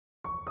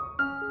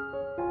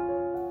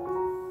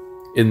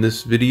In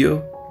this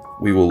video,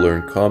 we will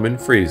learn common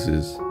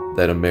phrases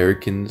that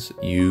Americans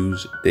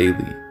use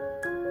daily.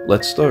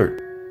 Let's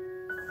start.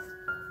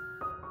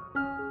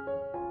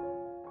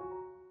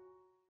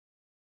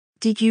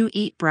 Did you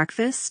eat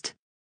breakfast?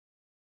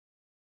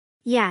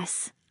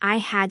 Yes, I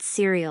had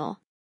cereal.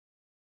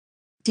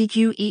 Did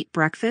you eat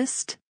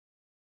breakfast?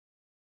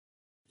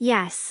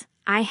 Yes,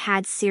 I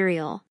had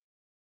cereal.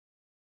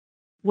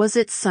 Was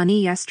it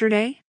sunny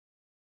yesterday?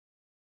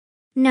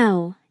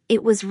 No,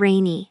 it was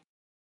rainy.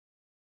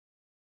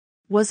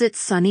 Was it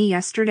sunny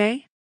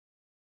yesterday?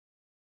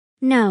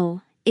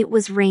 No, it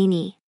was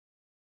rainy.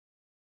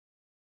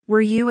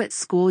 Were you at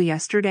school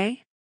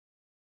yesterday?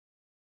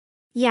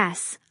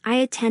 Yes, I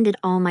attended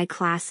all my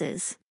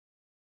classes.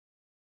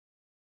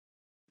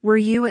 Were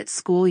you at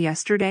school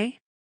yesterday?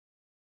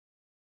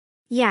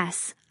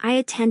 Yes, I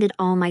attended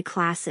all my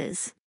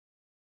classes.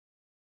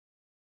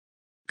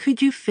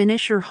 Could you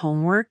finish your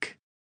homework?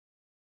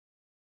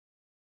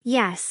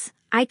 Yes,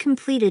 I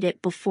completed it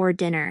before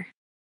dinner.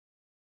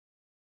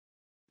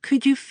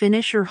 Could you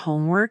finish your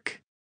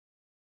homework?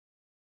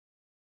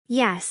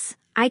 Yes,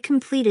 I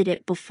completed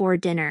it before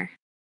dinner.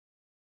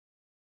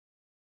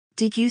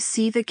 Did you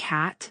see the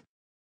cat?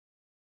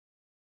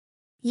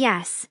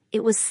 Yes,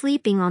 it was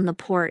sleeping on the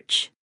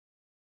porch.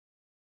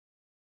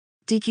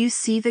 Did you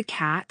see the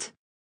cat?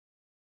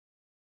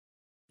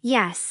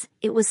 Yes,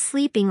 it was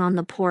sleeping on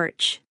the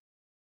porch.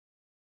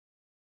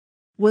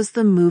 Was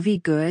the movie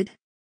good?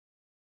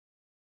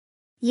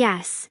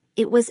 Yes,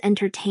 it was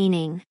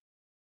entertaining.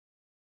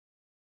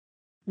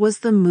 Was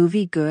the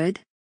movie good?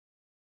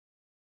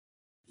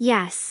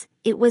 Yes,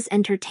 it was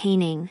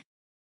entertaining.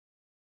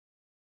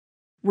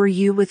 Were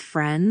you with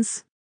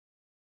friends?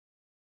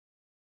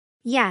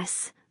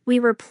 Yes, we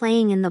were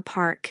playing in the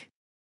park.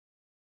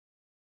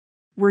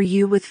 Were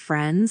you with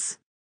friends?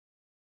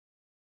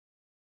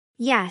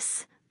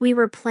 Yes, we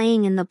were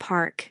playing in the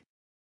park.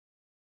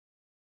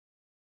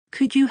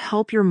 Could you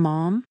help your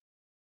mom?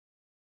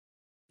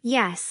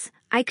 Yes,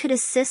 I could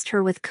assist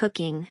her with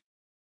cooking.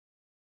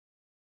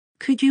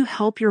 Could you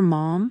help your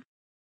mom?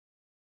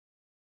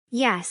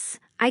 Yes,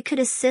 I could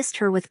assist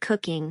her with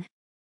cooking.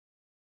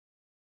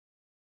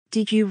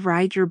 Did you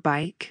ride your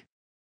bike?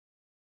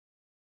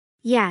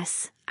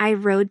 Yes, I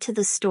rode to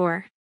the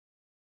store.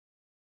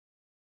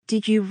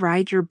 Did you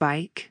ride your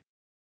bike?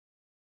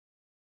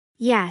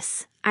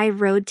 Yes, I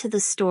rode to the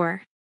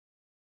store.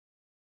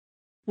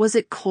 Was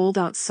it cold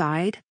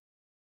outside?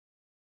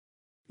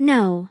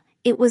 No,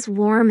 it was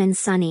warm and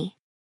sunny.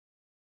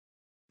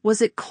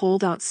 Was it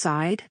cold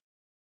outside?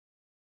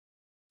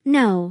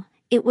 No,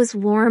 it was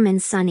warm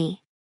and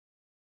sunny.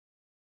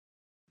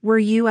 Were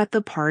you at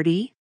the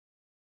party?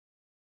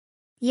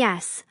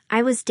 Yes,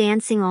 I was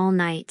dancing all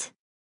night.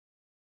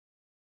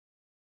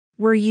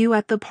 Were you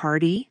at the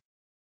party?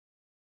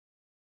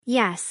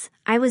 Yes,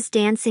 I was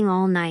dancing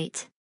all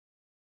night.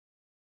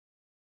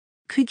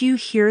 Could you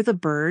hear the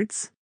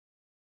birds?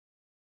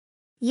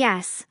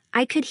 Yes,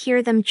 I could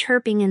hear them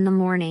chirping in the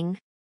morning.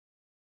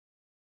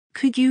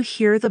 Could you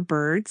hear the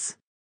birds?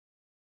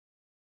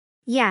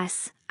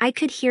 Yes, I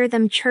could hear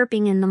them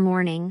chirping in the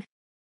morning.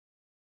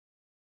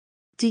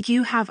 Did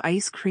you have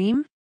ice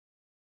cream?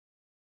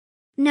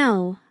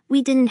 No,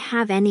 we didn't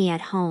have any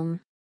at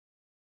home.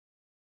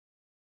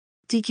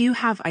 Did you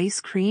have ice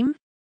cream?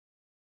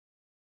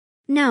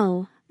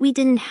 No, we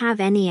didn't have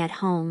any at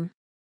home.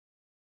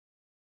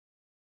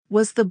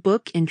 Was the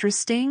book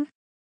interesting?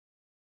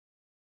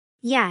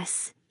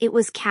 Yes, it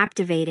was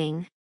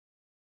captivating.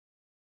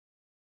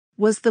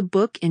 Was the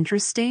book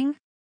interesting?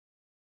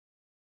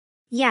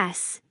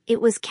 Yes, it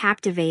was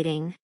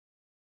captivating.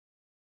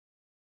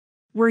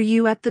 Were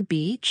you at the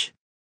beach?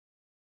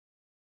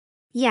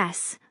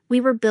 Yes,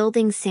 we were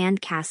building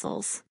sand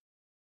castles.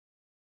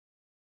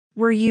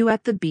 Were you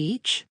at the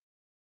beach?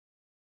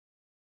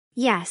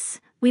 Yes,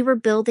 we were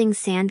building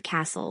sand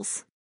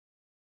castles.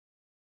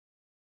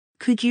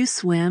 Could you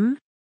swim?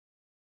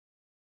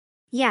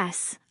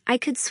 Yes, I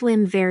could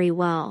swim very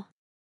well.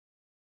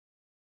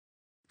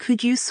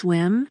 Could you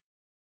swim?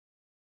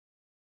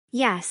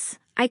 Yes,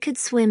 I could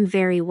swim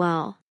very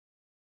well.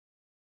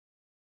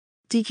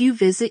 Did you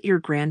visit your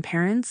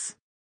grandparents?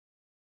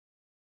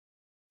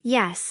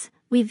 Yes,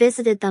 we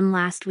visited them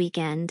last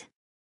weekend.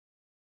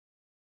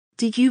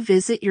 Did you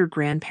visit your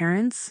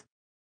grandparents?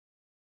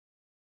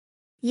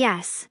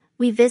 Yes,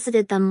 we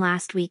visited them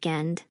last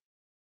weekend.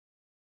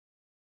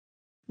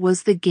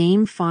 Was the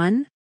game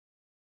fun?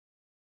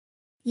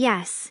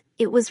 Yes,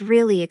 it was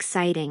really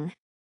exciting.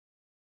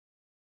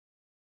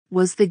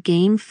 Was the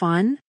game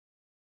fun?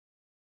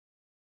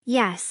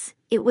 Yes,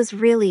 it was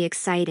really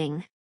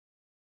exciting.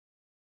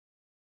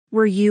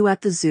 Were you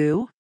at the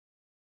zoo?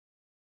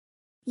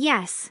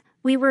 Yes,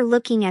 we were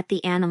looking at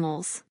the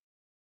animals.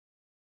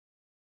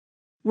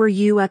 Were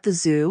you at the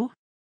zoo?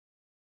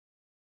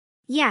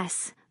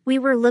 Yes, we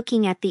were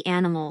looking at the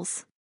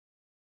animals.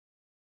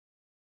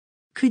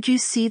 Could you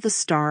see the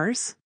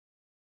stars?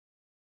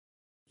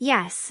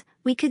 Yes,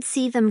 we could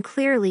see them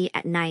clearly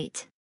at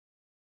night.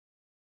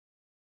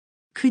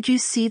 Could you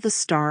see the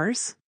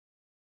stars?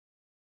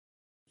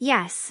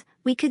 Yes,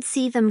 we could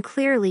see them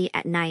clearly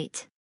at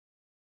night.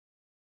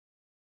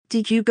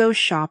 Did you go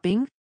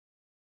shopping?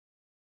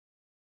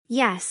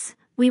 Yes,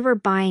 we were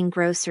buying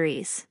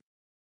groceries.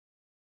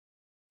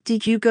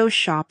 Did you go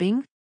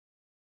shopping?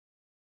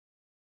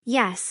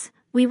 Yes,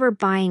 we were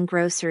buying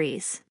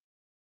groceries.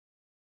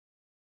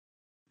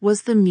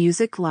 Was the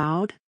music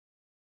loud?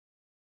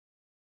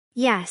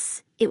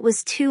 Yes, it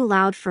was too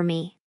loud for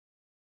me.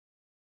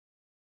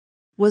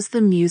 Was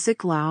the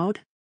music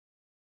loud?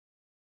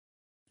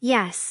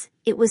 Yes,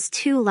 it was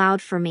too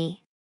loud for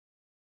me.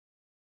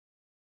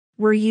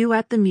 Were you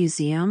at the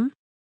museum?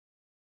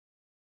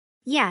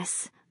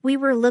 Yes, we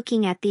were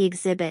looking at the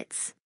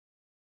exhibits.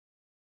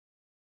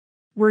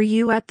 Were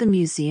you at the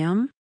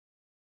museum?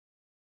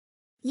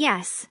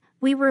 Yes,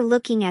 we were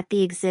looking at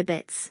the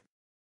exhibits.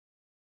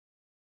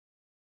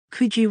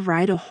 Could you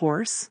ride a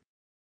horse?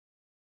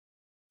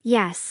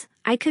 Yes,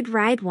 I could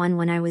ride one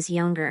when I was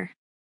younger.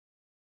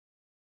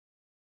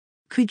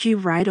 Could you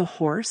ride a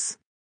horse?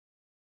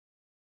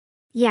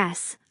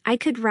 Yes, I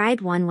could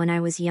ride one when I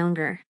was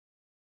younger.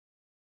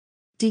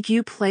 Did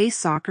you play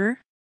soccer?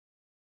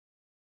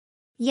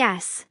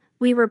 Yes,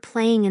 we were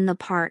playing in the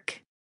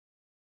park.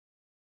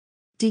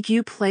 Did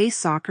you play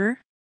soccer?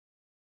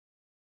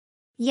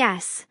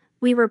 Yes,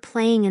 we were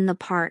playing in the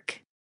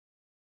park.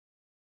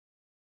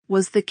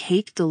 Was the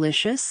cake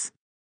delicious?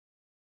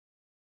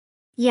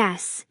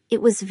 Yes,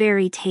 it was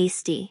very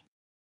tasty.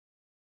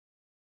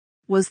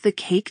 Was the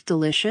cake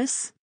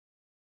delicious?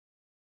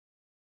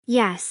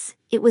 Yes,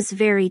 it was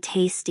very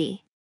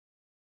tasty.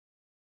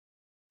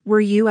 Were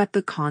you at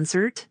the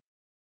concert?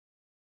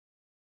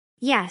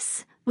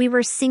 Yes, we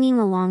were singing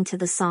along to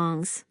the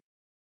songs.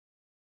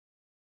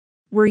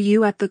 Were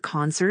you at the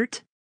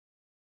concert?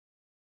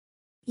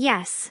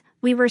 Yes,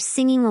 we were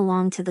singing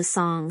along to the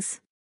songs.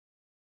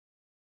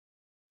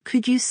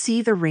 Could you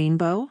see the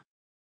rainbow?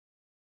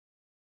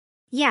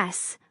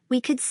 Yes, we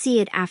could see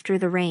it after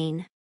the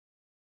rain.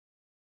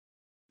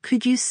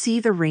 Could you see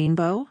the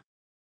rainbow?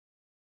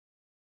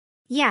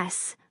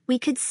 Yes, we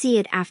could see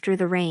it after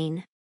the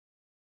rain.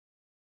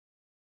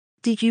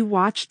 Did you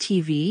watch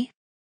TV?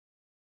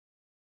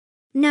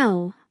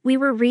 No, we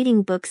were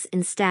reading books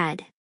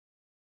instead.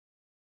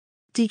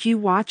 Did you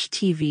watch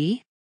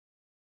TV?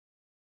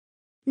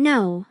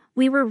 No,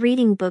 we were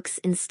reading books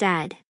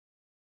instead.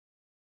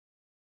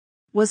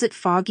 Was it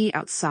foggy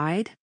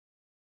outside?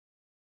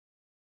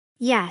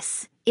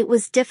 Yes, it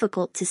was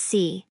difficult to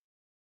see.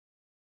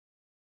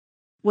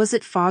 Was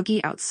it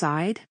foggy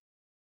outside?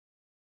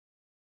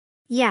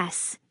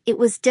 Yes, it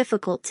was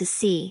difficult to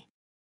see.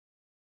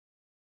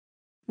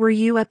 Were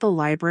you at the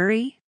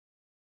library?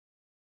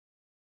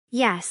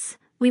 Yes,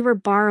 we were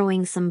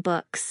borrowing some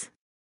books.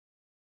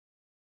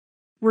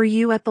 Were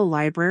you at the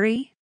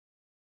library?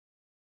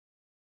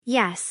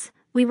 Yes,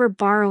 we were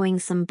borrowing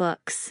some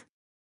books.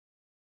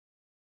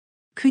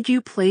 Could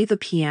you play the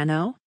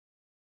piano?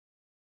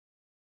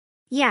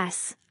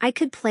 Yes, I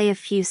could play a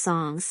few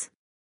songs.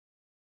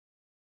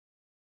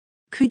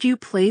 Could you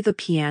play the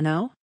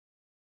piano?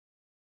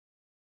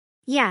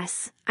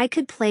 Yes, I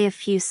could play a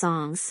few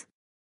songs.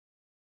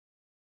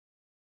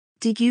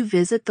 Did you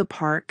visit the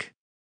park?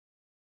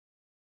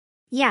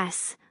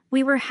 Yes,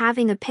 we were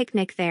having a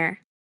picnic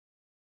there.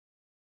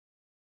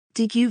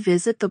 Did you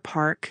visit the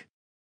park?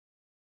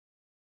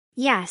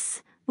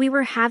 Yes, we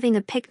were having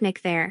a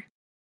picnic there.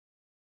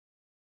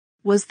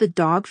 Was the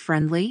dog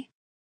friendly?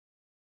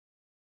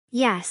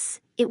 Yes,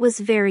 it was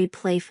very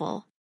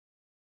playful.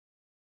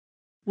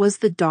 Was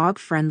the dog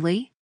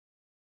friendly?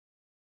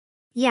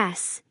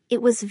 Yes,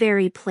 it was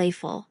very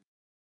playful.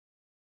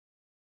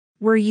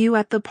 Were you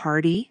at the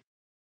party?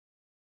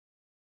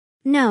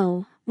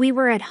 No, we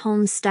were at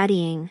home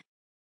studying.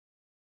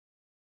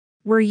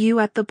 Were you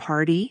at the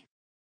party?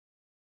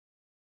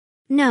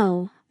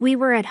 No, we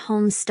were at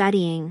home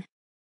studying.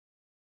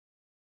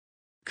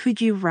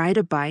 Could you ride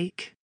a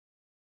bike?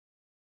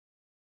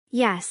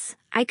 Yes,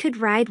 I could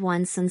ride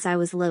one since I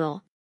was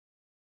little.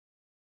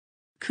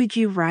 Could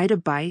you ride a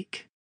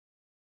bike?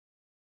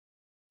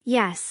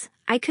 Yes,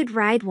 I could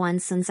ride one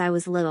since I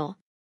was little.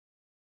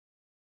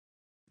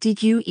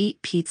 Did you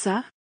eat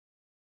pizza?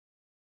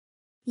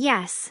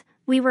 Yes,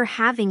 we were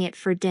having it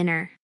for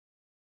dinner.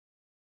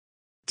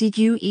 Did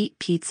you eat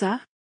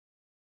pizza?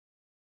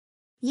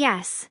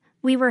 Yes,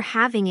 we were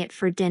having it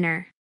for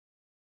dinner.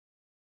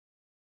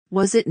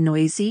 Was it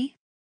noisy?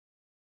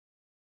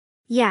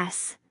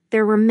 Yes,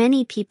 there were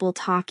many people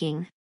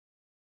talking.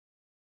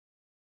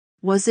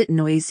 Was it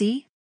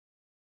noisy?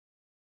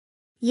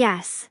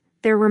 Yes,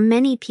 there were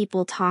many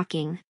people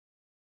talking.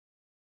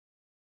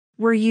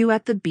 Were you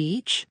at the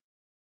beach?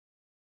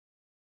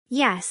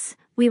 Yes,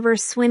 we were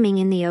swimming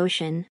in the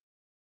ocean.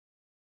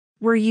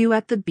 Were you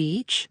at the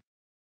beach?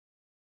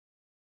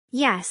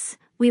 Yes,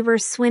 we were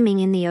swimming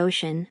in the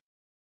ocean.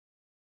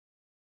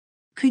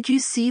 Could you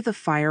see the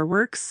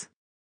fireworks?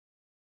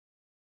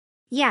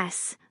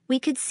 Yes, we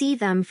could see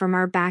them from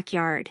our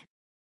backyard.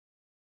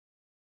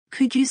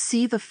 Could you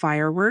see the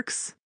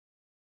fireworks?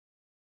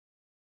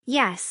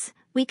 Yes,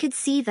 we could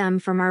see them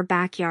from our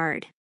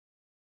backyard.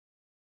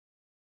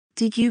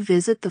 Did you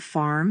visit the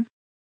farm?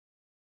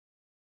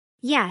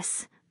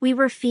 Yes, we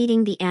were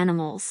feeding the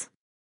animals.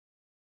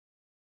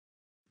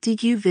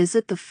 Did you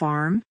visit the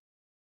farm?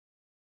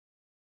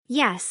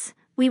 Yes,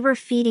 we were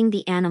feeding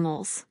the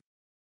animals.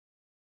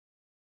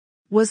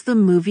 Was the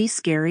movie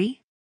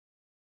scary?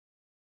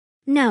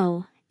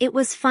 No, it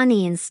was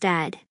funny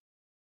instead.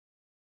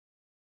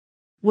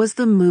 Was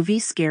the movie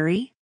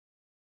scary?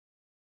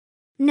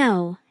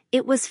 No,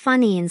 it was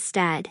funny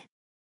instead.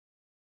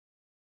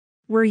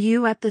 Were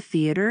you at the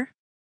theater?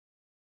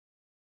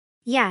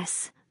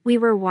 Yes, we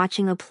were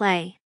watching a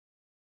play.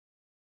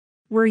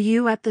 Were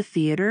you at the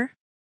theater?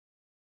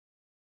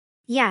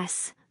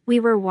 Yes, we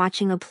were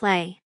watching a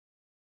play.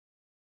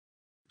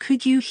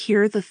 Could you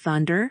hear the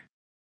thunder?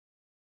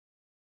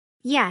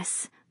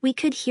 Yes, we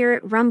could hear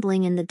it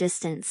rumbling in the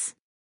distance.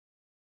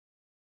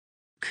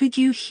 Could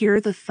you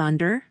hear the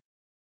thunder?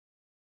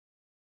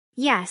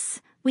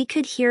 Yes, we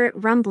could hear it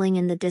rumbling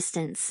in the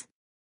distance.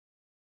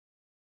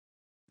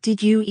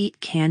 Did you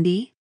eat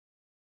candy?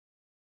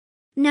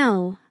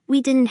 No,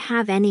 we didn't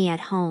have any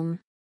at home.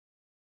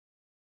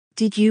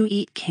 Did you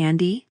eat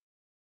candy?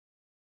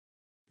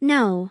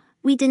 No,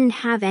 we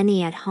didn't have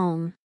any at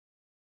home.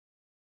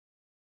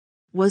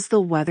 Was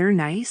the weather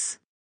nice?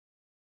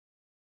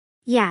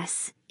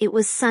 Yes, it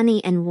was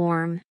sunny and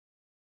warm.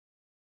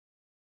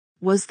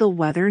 Was the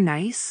weather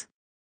nice?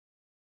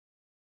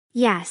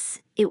 Yes,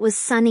 it was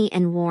sunny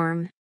and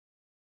warm.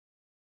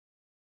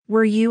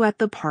 Were you at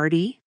the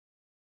party?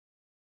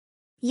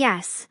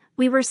 Yes,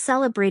 we were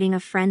celebrating a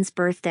friend's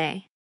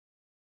birthday.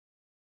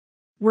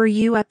 Were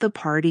you at the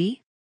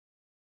party?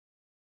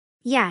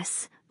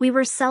 Yes, we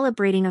were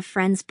celebrating a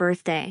friend's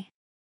birthday.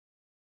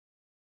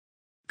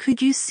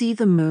 Could you see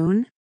the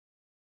moon?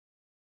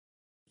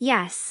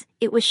 Yes,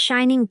 it was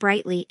shining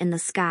brightly in the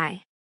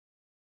sky.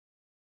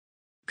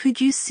 Could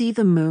you see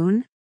the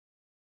moon?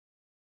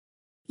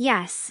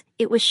 Yes,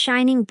 it was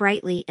shining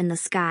brightly in the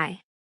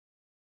sky.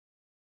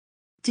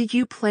 Did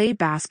you play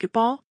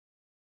basketball?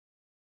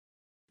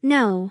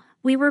 No,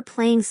 we were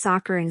playing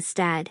soccer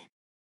instead.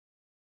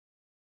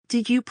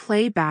 Did you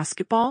play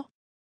basketball?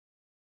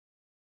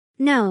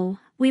 No,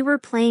 we were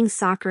playing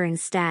soccer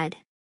instead.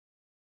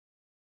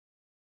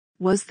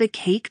 Was the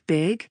cake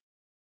big?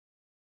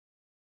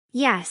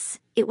 Yes,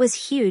 it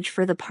was huge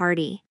for the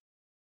party.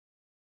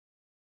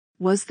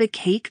 Was the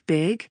cake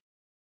big?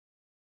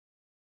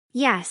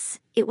 Yes,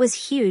 it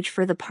was huge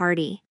for the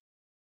party.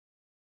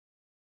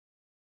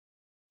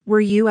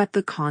 Were you at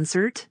the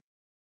concert?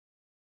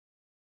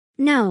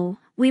 No,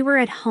 we were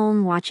at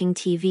home watching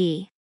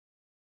TV.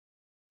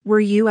 Were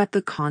you at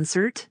the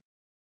concert?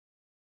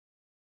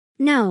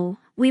 No,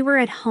 we were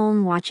at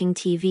home watching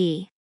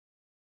TV.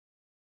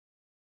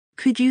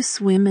 Could you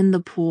swim in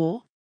the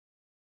pool?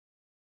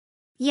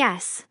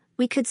 Yes,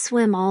 we could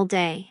swim all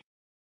day.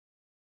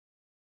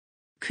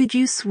 Could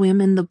you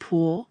swim in the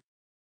pool?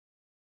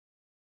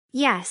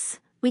 Yes,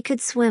 we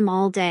could swim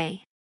all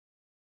day.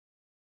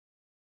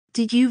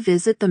 Did you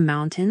visit the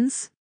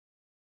mountains?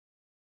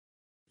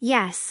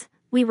 Yes,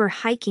 we were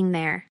hiking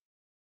there.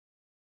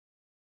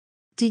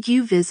 Did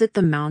you visit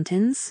the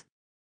mountains?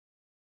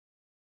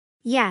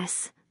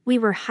 Yes, we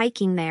were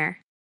hiking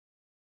there.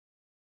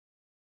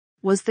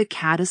 Was the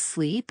cat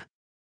asleep?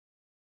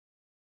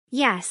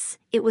 Yes,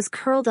 it was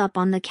curled up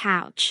on the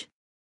couch.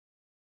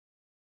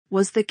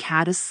 Was the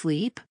cat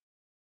asleep?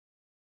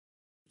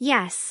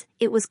 Yes,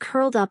 it was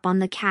curled up on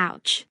the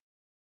couch.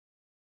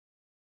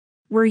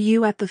 Were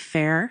you at the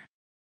fair?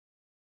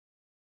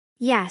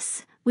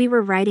 Yes, we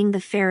were riding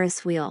the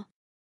Ferris wheel.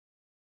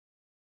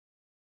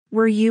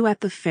 Were you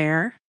at the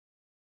fair?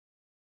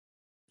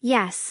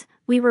 Yes,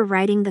 we were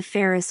riding the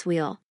Ferris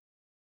wheel.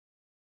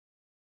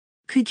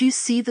 Could you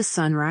see the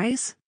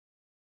sunrise?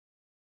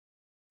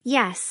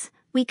 Yes,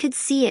 we could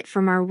see it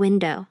from our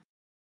window.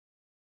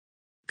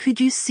 Could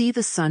you see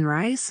the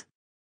sunrise?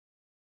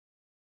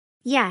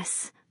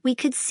 Yes, we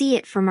could see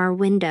it from our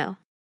window.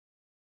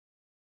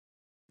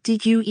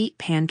 Did you eat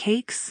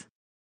pancakes?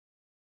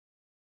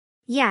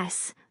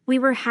 Yes, we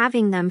were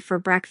having them for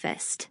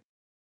breakfast.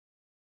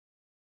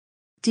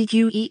 Did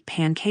you eat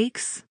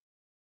pancakes?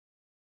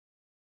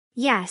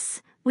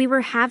 Yes, we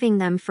were having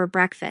them for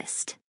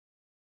breakfast.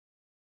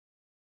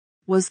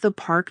 Was the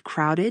park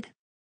crowded?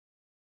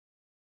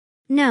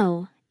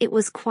 No, it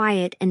was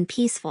quiet and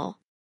peaceful.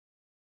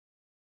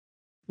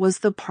 Was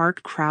the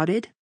park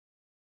crowded?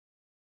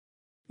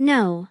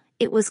 No,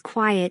 it was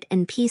quiet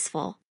and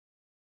peaceful.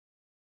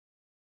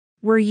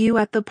 Were you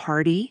at the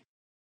party?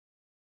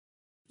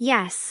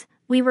 Yes,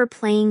 we were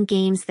playing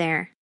games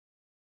there.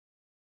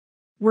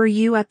 Were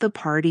you at the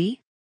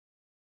party?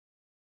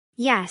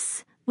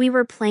 Yes, we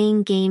were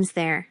playing games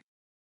there.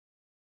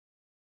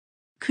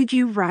 Could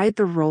you ride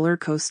the roller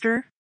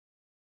coaster?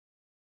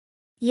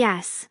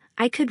 Yes,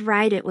 I could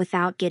ride it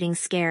without getting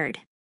scared.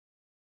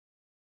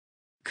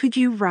 Could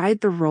you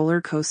ride the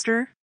roller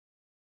coaster?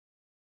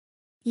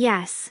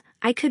 Yes,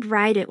 I could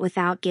ride it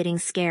without getting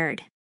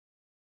scared.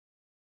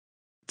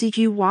 Did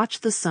you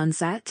watch the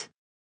sunset?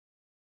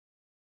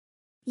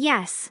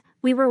 Yes,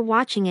 we were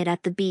watching it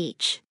at the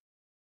beach.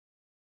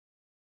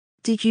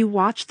 Did you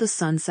watch the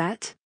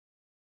sunset?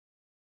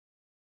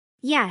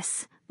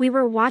 Yes, we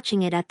were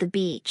watching it at the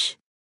beach.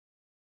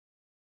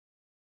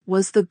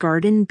 Was the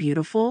garden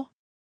beautiful?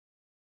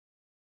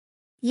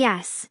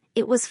 Yes,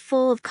 it was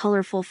full of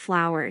colorful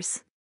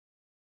flowers.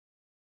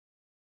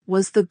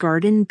 Was the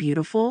garden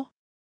beautiful?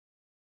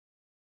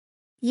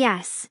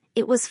 Yes,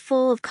 it was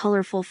full of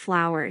colorful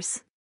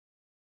flowers.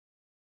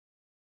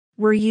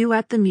 Were you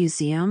at the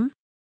museum?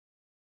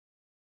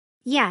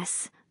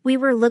 Yes, we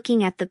were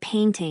looking at the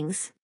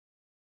paintings.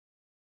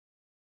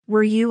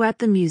 Were you at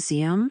the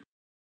museum?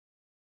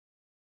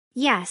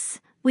 Yes,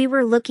 we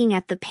were looking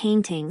at the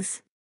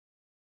paintings.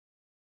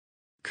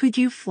 Could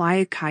you fly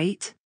a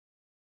kite?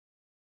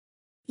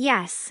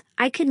 Yes,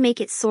 I could make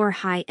it soar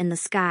high in the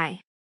sky.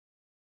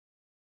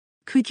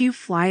 Could you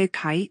fly a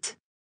kite?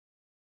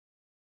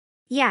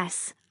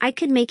 Yes, I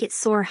could make it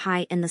soar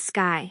high in the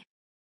sky.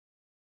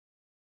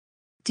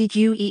 Did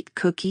you eat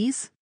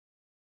cookies?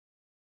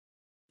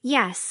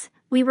 Yes,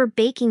 we were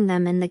baking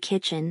them in the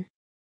kitchen.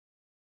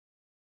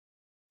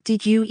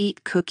 Did you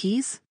eat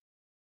cookies?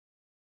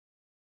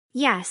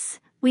 Yes,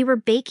 we were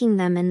baking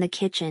them in the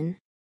kitchen.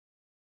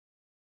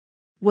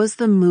 Was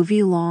the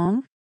movie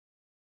long?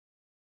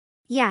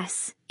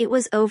 Yes, it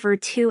was over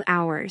 2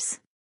 hours.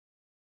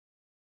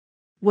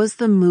 Was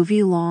the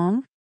movie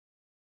long?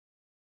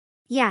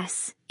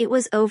 Yes, it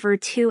was over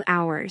 2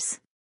 hours.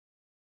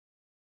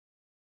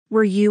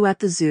 Were you at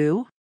the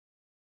zoo?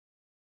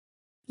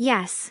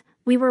 Yes,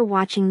 we were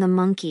watching the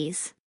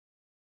monkeys.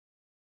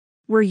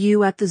 Were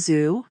you at the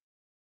zoo?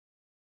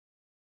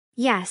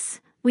 Yes,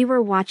 we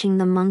were watching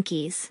the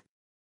monkeys.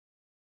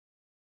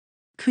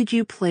 Could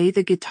you play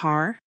the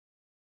guitar?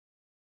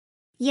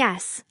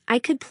 Yes, I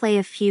could play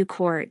a few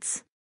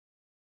chords.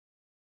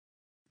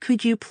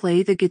 Could you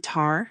play the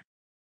guitar?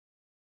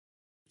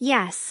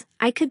 Yes,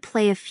 I could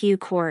play a few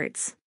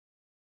chords.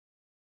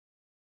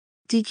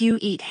 Did you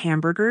eat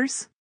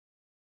hamburgers?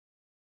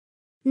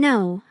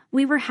 No,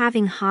 we were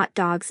having hot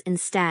dogs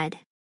instead.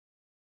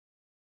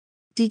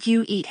 Did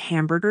you eat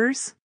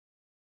hamburgers?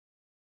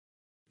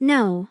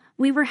 No,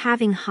 we were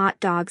having hot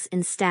dogs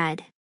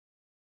instead.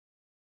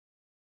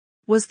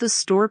 Was the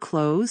store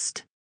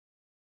closed?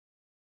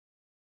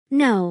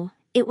 No,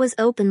 it was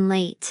open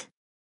late.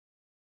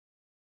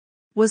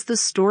 Was the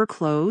store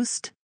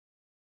closed?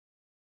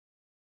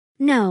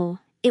 No,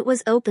 it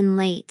was open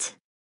late.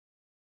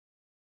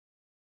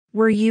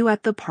 Were you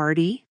at the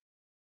party?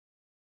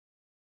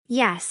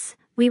 Yes,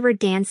 we were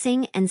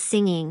dancing and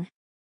singing.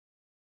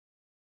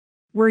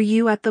 Were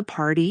you at the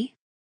party?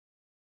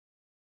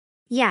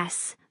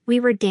 Yes, we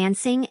were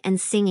dancing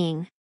and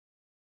singing.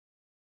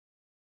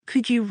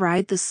 Could you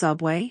ride the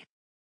subway?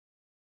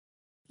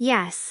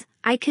 Yes,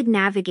 I could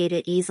navigate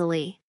it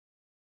easily.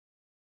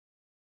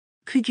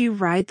 Could you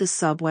ride the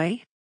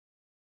subway?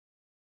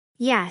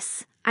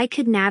 Yes, I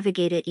could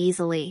navigate it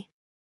easily.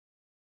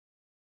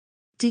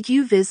 Did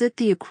you visit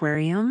the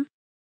aquarium?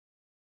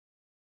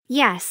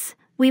 Yes,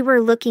 we were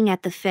looking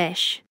at the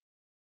fish.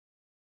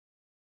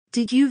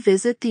 Did you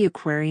visit the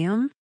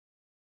aquarium?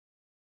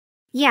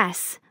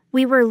 Yes,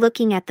 we were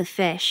looking at the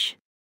fish.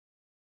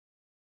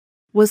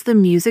 Was the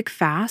music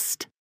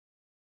fast?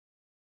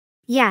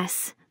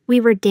 Yes,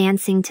 we were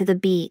dancing to the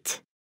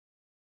beat.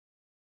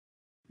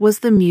 Was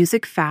the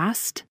music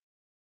fast?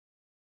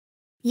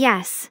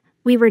 Yes,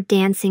 we were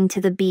dancing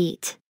to the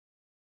beat.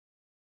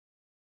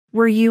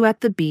 Were you at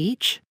the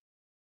beach?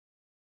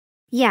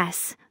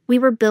 Yes, we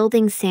were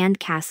building sand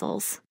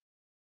castles.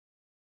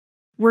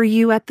 Were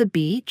you at the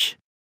beach?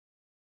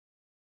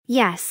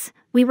 Yes,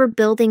 we were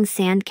building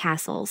sand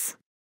castles.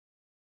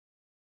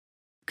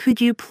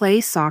 Could you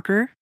play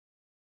soccer?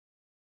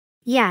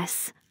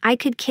 Yes, I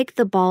could kick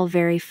the ball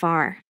very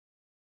far.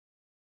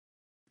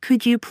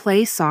 Could you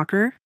play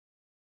soccer?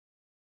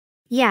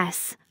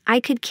 Yes, I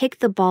could kick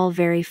the ball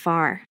very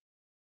far.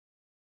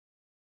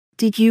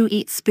 Did you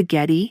eat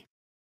spaghetti?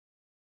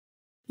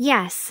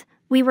 Yes,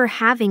 we were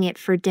having it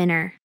for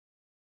dinner.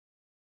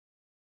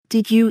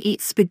 Did you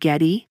eat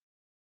spaghetti?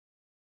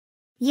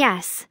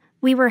 Yes,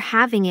 we were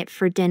having it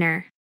for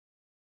dinner.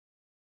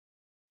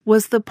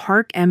 Was the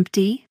park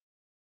empty?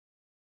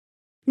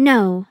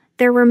 No,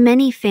 there were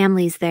many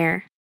families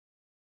there.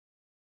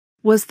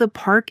 Was the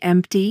park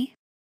empty?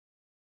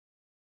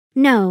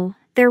 No,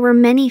 there were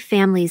many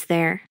families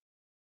there.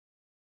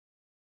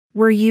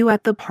 Were you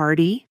at the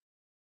party?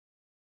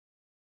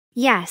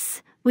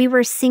 Yes, we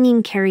were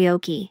singing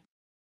karaoke.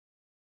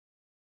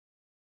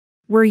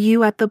 Were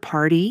you at the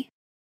party?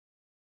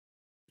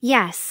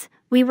 Yes,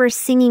 we were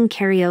singing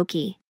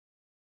karaoke.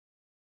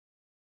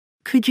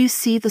 Could you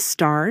see the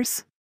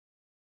stars?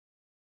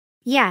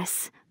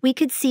 Yes, we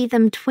could see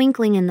them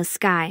twinkling in the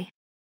sky.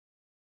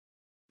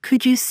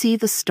 Could you see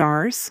the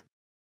stars?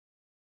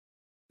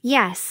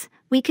 Yes,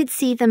 we could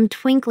see them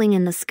twinkling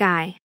in the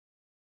sky.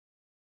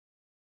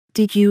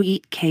 Did you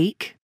eat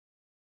cake?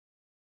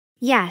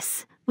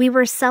 Yes, we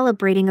were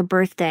celebrating a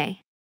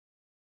birthday.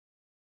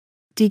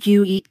 Did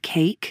you eat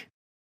cake?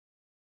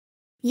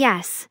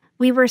 Yes,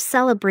 we were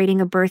celebrating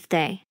a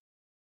birthday.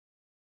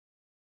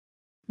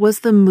 Was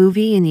the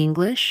movie in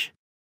English?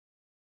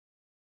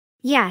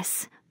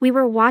 Yes, we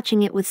were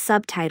watching it with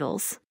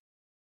subtitles.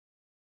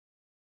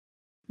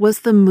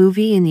 Was the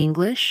movie in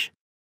English?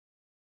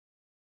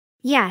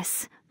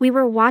 Yes, we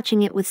were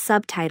watching it with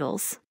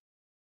subtitles.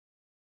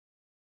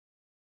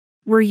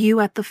 Were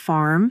you at the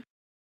farm?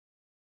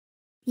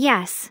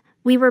 Yes,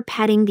 we were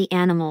petting the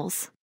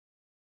animals.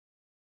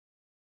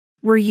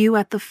 Were you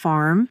at the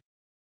farm?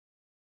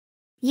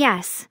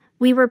 Yes,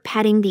 we were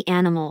petting the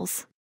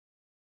animals.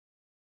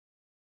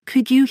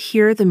 Could you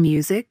hear the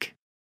music?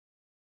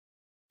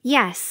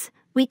 Yes,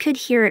 we could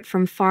hear it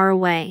from far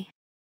away.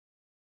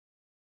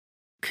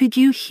 Could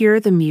you hear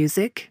the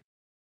music?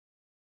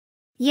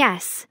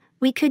 Yes,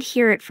 we could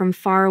hear it from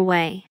far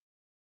away.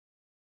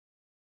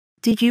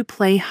 Did you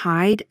play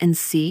hide and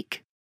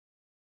seek?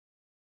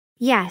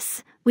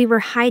 Yes, we were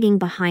hiding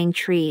behind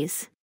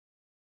trees.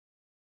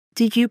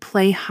 Did you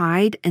play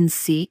hide and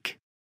seek?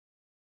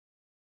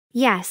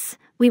 Yes,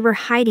 we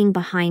were hiding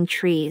behind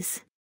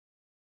trees.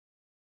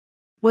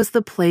 Was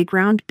the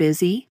playground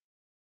busy?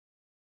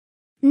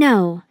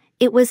 No,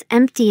 it was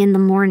empty in the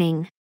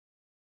morning.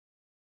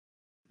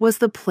 Was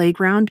the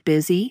playground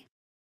busy?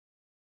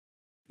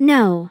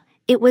 No,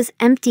 it was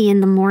empty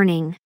in the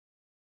morning.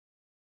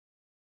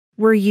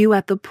 Were you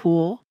at the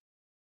pool?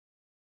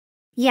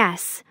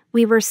 Yes,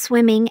 we were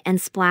swimming and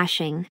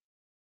splashing.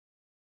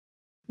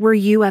 Were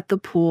you at the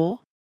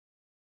pool?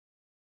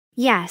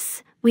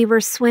 Yes, we were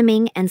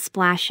swimming and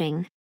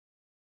splashing.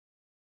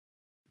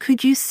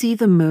 Could you see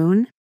the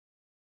moon?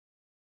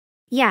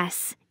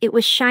 Yes, it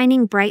was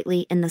shining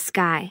brightly in the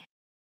sky.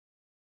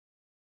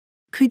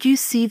 Could you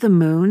see the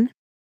moon?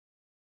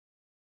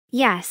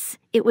 Yes,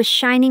 it was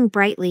shining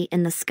brightly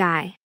in the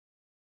sky.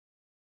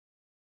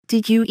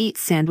 Did you eat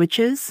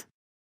sandwiches?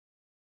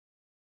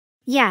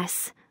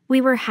 Yes,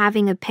 we were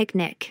having a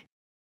picnic.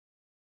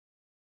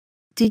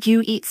 Did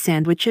you eat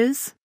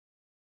sandwiches?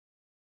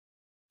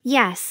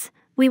 Yes,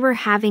 we were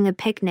having a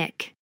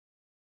picnic.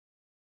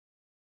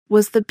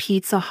 Was the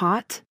pizza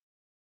hot?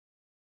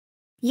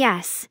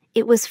 Yes,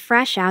 it was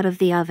fresh out of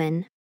the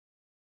oven.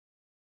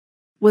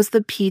 Was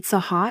the pizza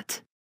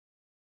hot?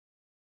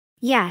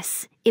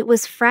 Yes, it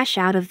was fresh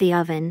out of the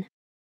oven.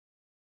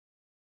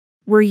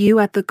 Were you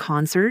at the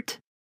concert?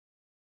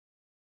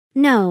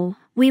 No,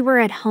 we were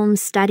at home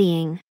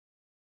studying.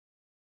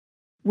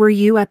 Were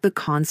you at the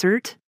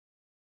concert?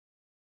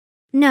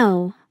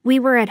 No, we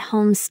were at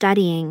home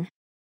studying.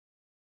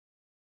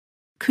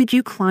 Could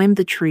you climb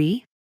the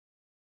tree?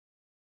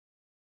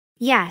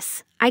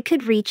 Yes, I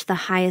could reach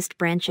the highest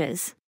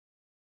branches.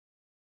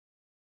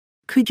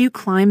 Could you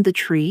climb the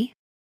tree?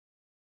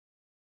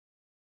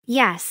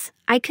 Yes,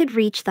 I could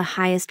reach the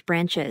highest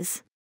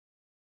branches.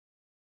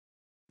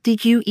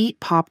 Did you eat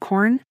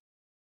popcorn?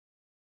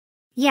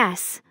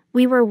 Yes,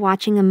 we were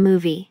watching a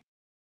movie.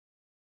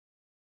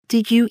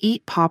 Did you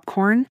eat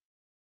popcorn?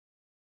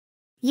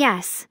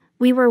 Yes,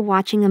 we were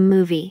watching a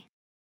movie.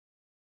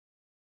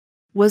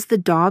 Was the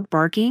dog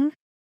barking?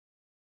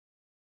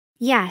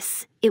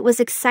 Yes, it was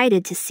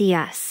excited to see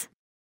us.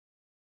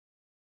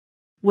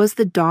 Was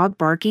the dog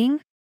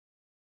barking?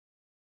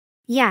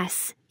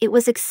 Yes, it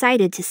was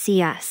excited to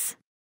see us.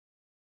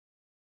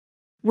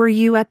 Were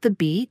you at the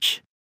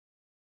beach?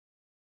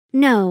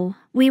 No,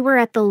 we were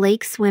at the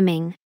lake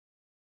swimming.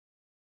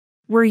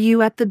 Were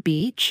you at the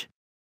beach?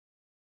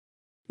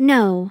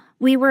 No,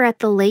 we were at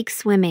the lake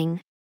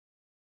swimming.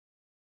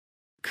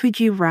 Could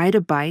you ride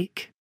a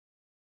bike?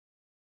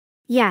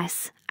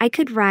 Yes, I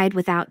could ride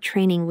without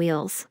training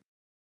wheels.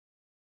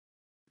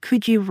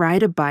 Could you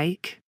ride a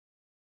bike?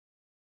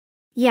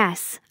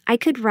 Yes, I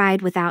could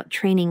ride without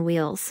training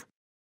wheels.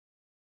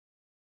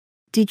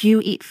 Did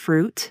you eat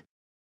fruit?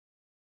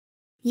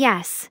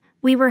 Yes,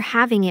 we were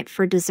having it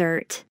for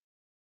dessert.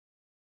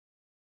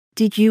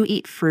 Did you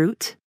eat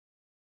fruit?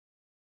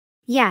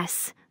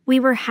 Yes, we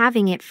were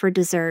having it for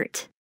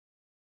dessert.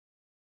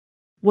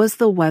 Was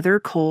the weather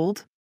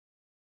cold?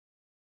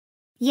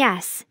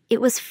 Yes, it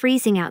was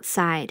freezing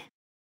outside.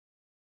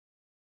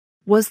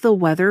 Was the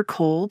weather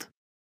cold?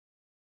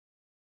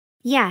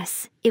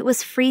 Yes, it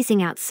was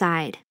freezing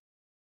outside.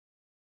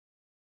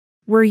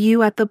 Were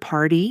you at the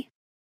party?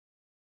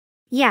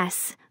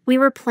 Yes, we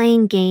were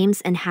playing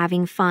games and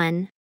having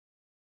fun.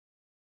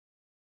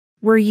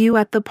 Were you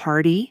at the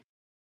party?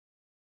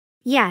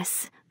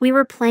 Yes, we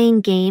were playing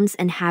games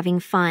and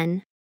having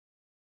fun.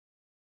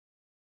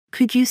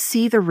 Could you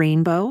see the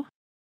rainbow?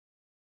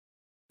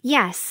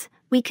 Yes,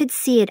 we could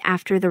see it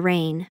after the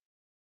rain.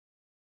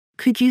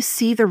 Could you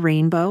see the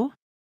rainbow?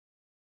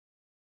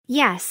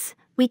 Yes,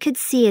 we could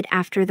see it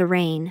after the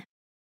rain.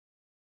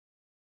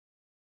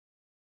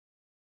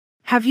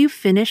 Have you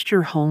finished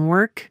your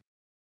homework?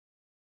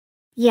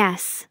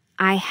 Yes,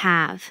 I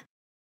have.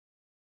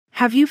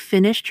 Have you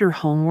finished your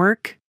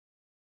homework?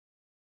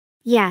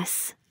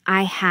 Yes,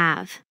 I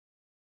have.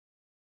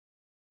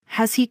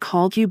 Has he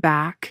called you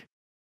back?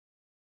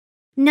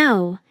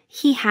 No,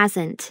 he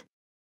hasn't.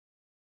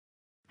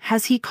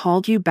 Has he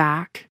called you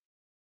back?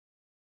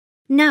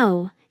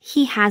 No,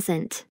 he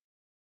hasn't.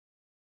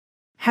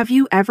 Have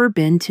you ever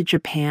been to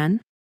Japan?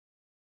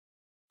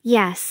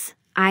 Yes,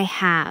 I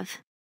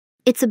have.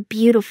 It's a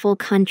beautiful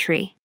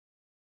country.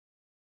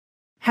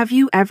 Have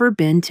you ever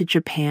been to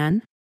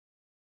Japan?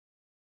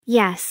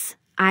 Yes,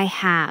 I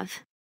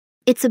have.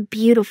 It's a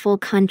beautiful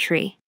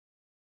country.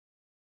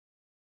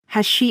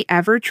 Has she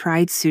ever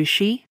tried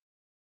sushi?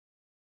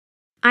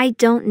 I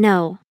don't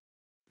know.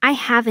 I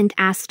haven't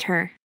asked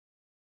her.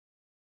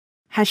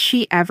 Has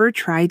she ever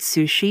tried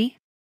sushi?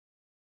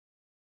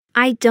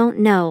 I don't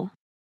know.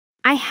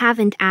 I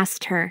haven't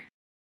asked her.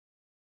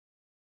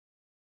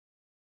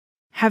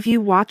 Have you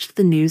watched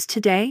the news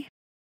today?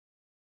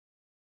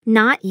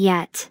 Not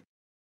yet.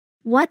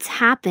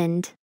 What's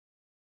happened?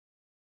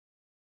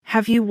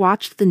 Have you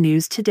watched the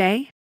news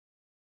today?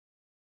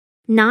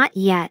 Not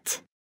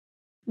yet.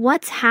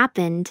 What's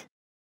happened?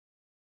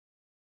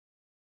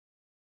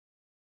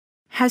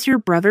 Has your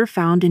brother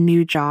found a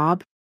new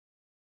job?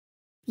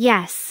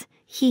 Yes,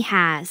 he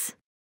has.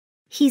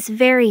 He's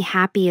very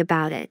happy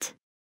about it.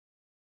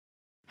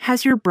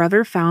 Has your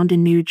brother found a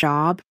new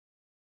job?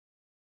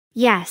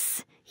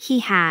 Yes, he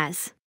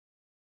has.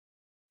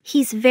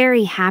 He's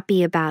very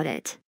happy about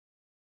it.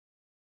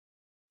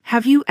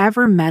 Have you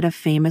ever met a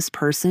famous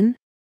person?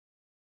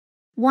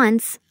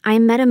 Once, I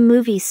met a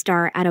movie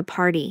star at a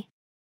party.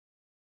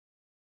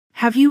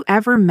 Have you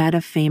ever met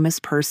a famous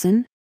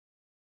person?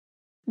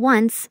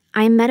 Once,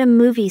 I met a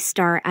movie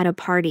star at a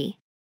party.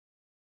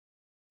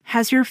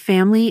 Has your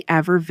family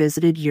ever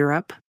visited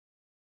Europe?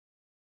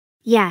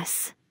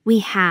 Yes, we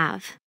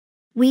have.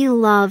 We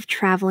love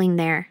traveling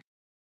there.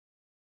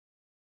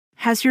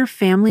 Has your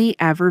family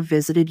ever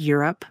visited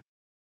Europe?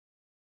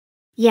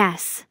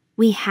 Yes,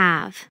 we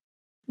have.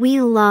 We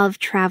love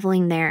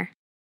traveling there.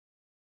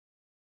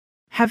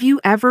 Have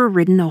you ever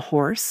ridden a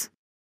horse?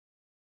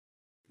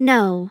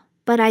 No,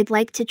 but I'd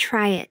like to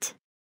try it.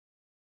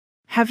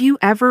 Have you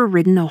ever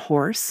ridden a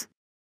horse?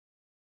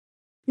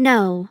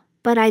 No,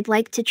 but I'd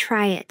like to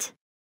try it.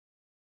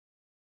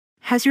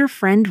 Has your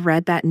friend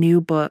read that new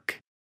book?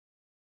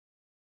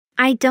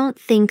 I don't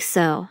think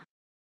so.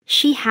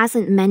 She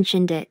hasn't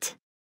mentioned it.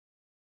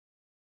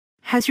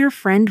 Has your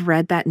friend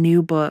read that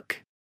new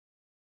book?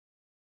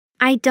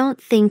 I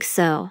don't think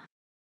so.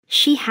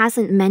 She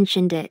hasn't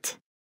mentioned it.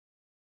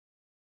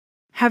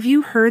 Have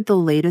you heard the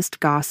latest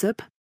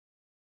gossip?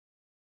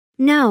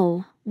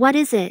 No, what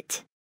is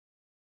it?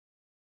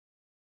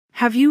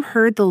 Have you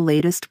heard the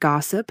latest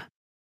gossip?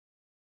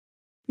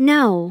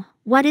 No,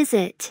 what is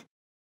it?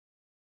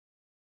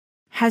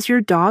 Has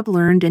your dog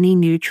learned any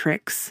new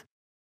tricks?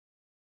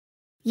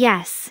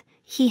 Yes,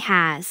 he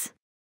has.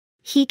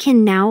 He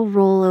can now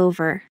roll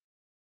over.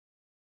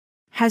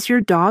 Has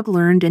your dog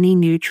learned any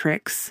new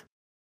tricks?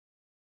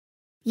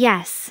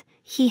 Yes,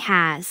 he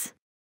has.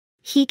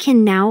 He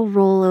can now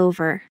roll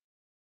over.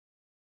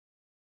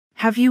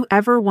 Have you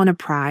ever won a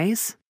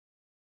prize?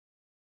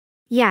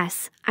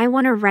 Yes, I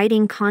won a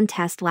writing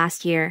contest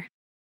last year.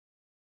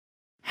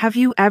 Have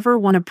you ever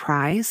won a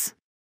prize?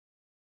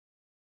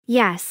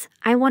 Yes,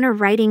 I won a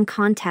writing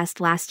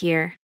contest last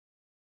year.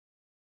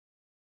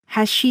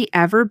 Has she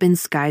ever been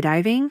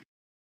skydiving?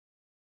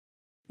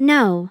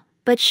 No,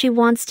 but she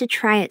wants to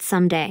try it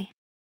someday.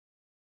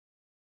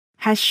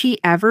 Has she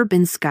ever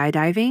been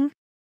skydiving?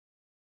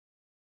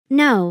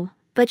 No,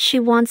 but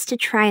she wants to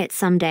try it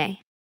someday.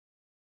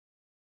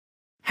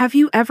 Have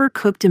you ever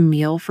cooked a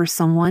meal for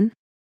someone?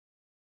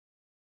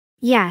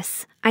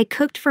 Yes, I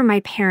cooked for my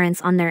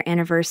parents on their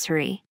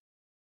anniversary.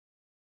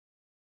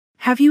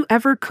 Have you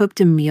ever cooked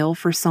a meal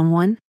for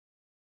someone?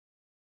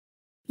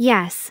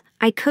 Yes,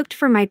 I cooked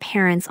for my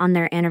parents on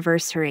their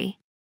anniversary.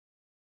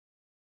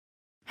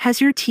 Has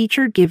your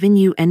teacher given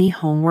you any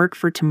homework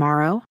for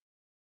tomorrow?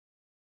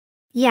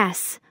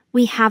 Yes,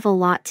 we have a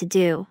lot to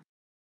do.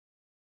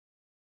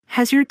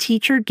 Has your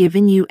teacher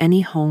given you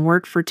any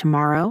homework for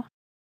tomorrow?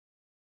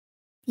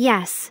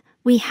 Yes,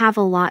 we have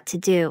a lot to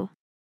do.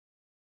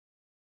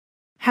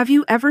 Have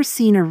you ever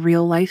seen a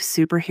real-life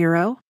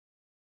superhero?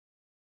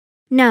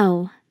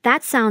 No,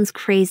 that sounds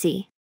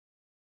crazy.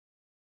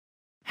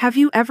 Have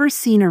you ever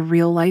seen a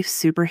real-life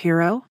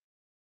superhero?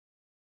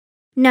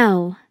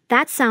 No,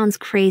 that sounds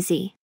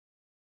crazy.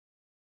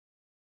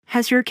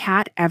 Has your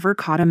cat ever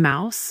caught a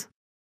mouse?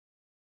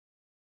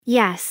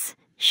 Yes,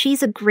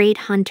 she's a great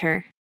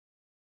hunter.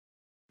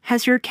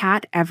 Has your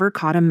cat ever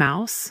caught a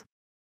mouse?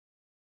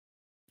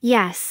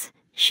 Yes,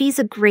 she's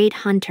a great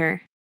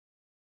hunter.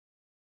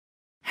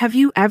 Have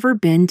you ever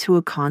been to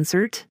a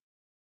concert?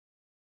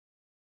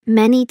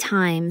 Many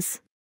times.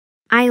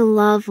 I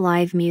love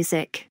live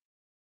music.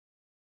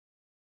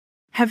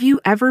 Have you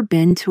ever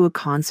been to a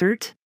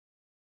concert?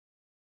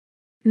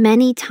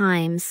 Many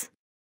times.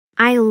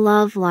 I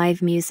love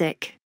live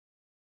music.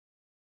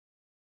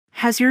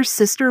 Has your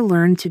sister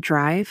learned to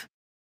drive?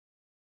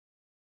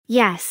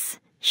 Yes,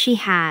 she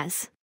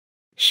has.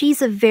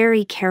 She's a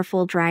very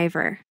careful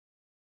driver.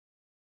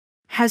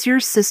 Has your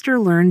sister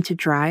learned to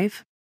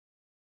drive?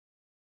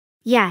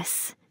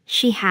 Yes,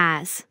 she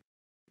has.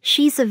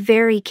 She's a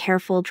very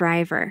careful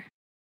driver.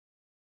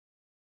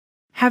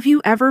 Have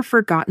you ever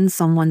forgotten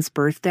someone's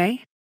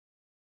birthday?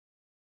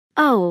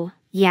 Oh,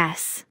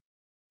 yes.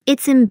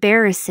 It's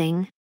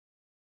embarrassing.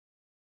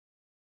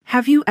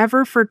 Have you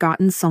ever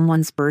forgotten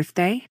someone's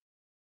birthday?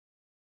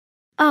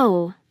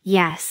 Oh,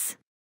 yes.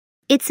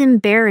 It's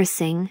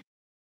embarrassing.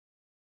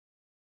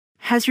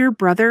 Has your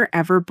brother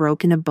ever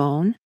broken a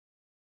bone?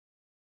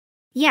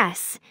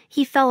 Yes,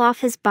 he fell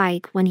off his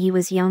bike when he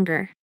was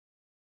younger.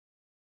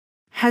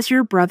 Has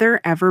your brother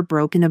ever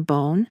broken a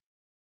bone?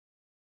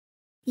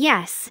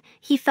 Yes,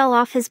 he fell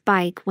off his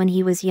bike when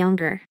he was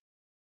younger.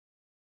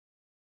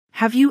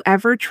 Have you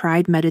ever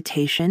tried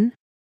meditation?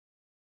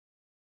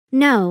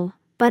 No,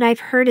 but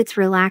I've heard it's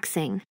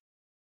relaxing.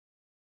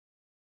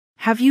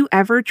 Have you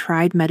ever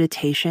tried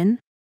meditation?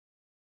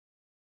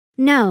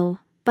 No,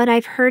 but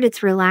I've heard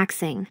it's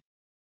relaxing.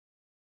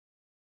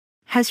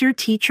 Has your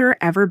teacher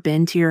ever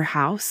been to your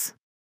house?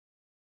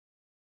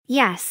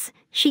 Yes,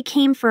 she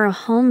came for a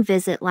home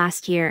visit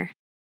last year.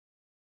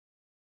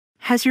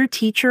 Has your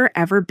teacher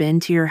ever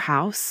been to your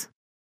house?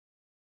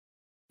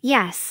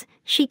 Yes,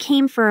 she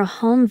came for a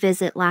home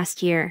visit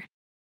last year.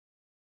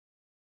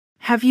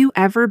 Have you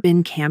ever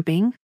been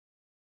camping?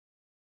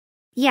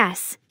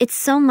 Yes, it's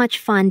so much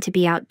fun to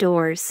be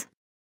outdoors.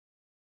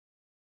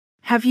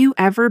 Have you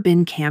ever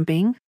been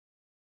camping?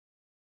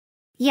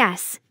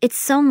 Yes, it's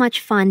so much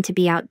fun to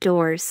be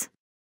outdoors.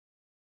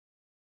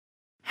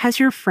 Has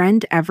your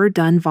friend ever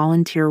done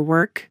volunteer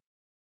work?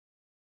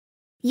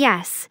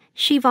 Yes,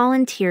 she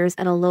volunteers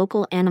at a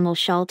local animal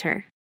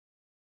shelter.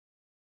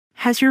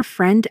 Has your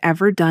friend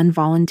ever done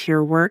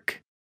volunteer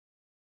work?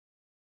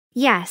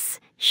 Yes,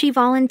 she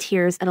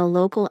volunteers at a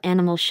local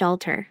animal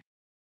shelter.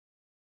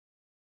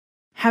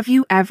 Have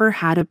you ever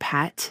had a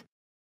pet?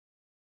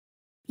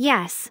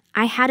 Yes,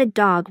 I had a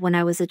dog when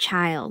I was a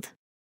child.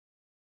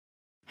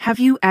 Have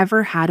you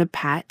ever had a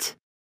pet?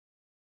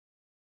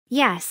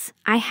 Yes,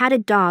 I had a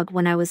dog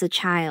when I was a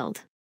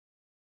child.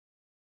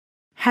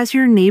 Has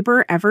your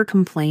neighbor ever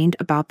complained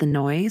about the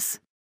noise?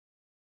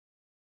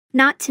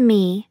 Not to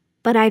me,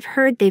 but I've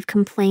heard they've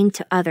complained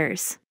to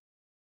others.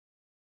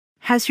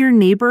 Has your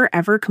neighbor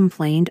ever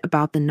complained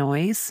about the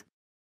noise?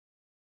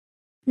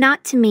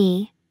 Not to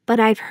me, but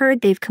I've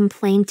heard they've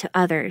complained to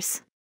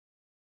others.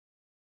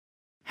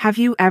 Have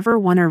you ever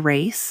won a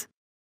race?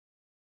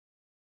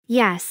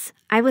 Yes,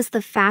 I was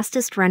the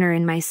fastest runner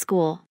in my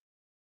school.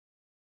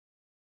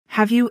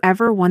 Have you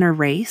ever won a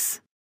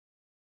race?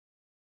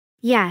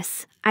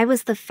 Yes, I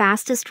was the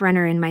fastest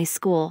runner in my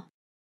school.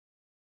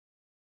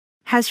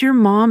 Has your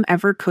mom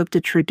ever cooked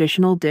a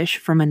traditional dish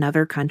from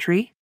another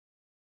country?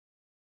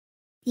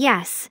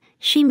 Yes,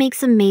 she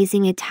makes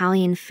amazing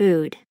Italian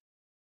food.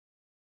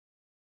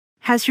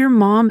 Has your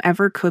mom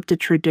ever cooked a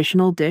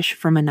traditional dish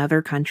from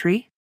another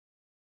country?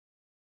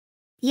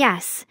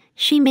 Yes,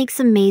 she makes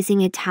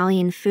amazing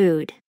Italian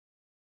food.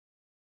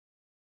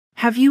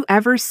 Have you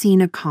ever seen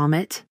a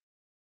comet?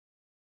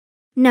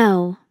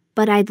 No,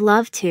 but I'd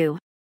love to.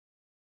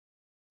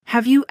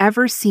 Have you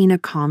ever seen a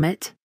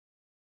comet?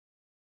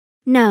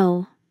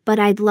 No, but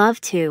I'd love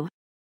to.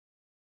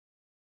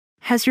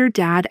 Has your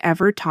dad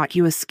ever taught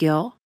you a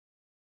skill?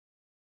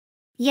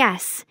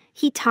 Yes,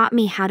 he taught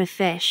me how to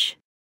fish.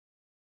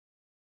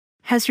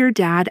 Has your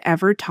dad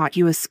ever taught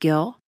you a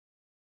skill?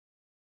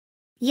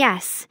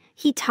 Yes,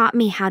 he taught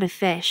me how to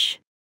fish.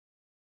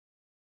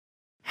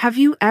 Have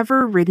you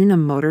ever ridden a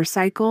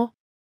motorcycle?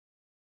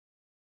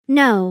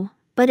 No,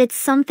 but it's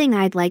something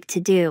I'd like to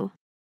do.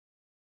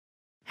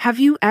 Have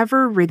you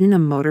ever ridden a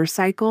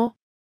motorcycle?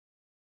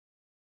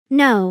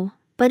 No,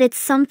 but it's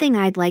something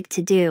I'd like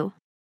to do.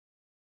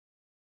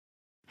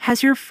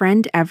 Has your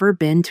friend ever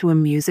been to a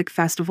music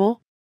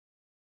festival?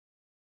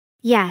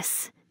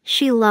 Yes,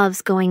 she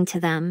loves going to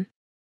them.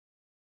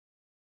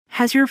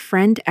 Has your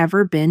friend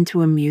ever been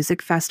to a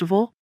music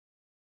festival?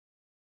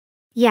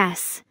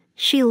 Yes,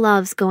 she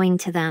loves going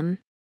to them.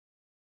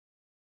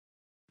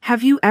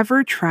 Have you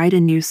ever tried a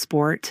new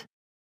sport?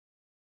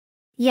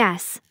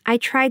 Yes, I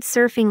tried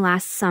surfing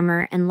last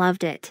summer and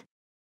loved it.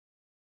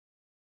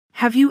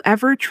 Have you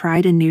ever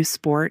tried a new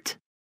sport?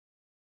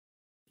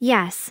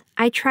 Yes,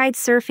 I tried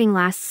surfing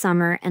last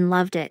summer and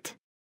loved it.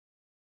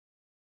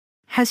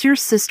 Has your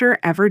sister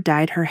ever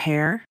dyed her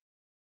hair?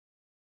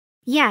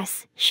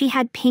 Yes, she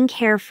had pink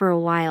hair for a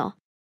while.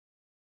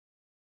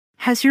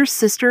 Has your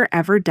sister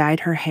ever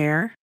dyed her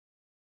hair?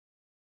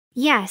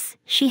 Yes,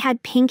 she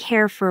had pink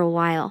hair for a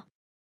while.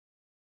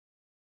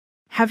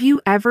 Have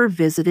you ever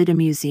visited a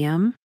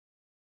museum?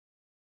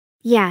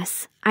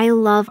 Yes, I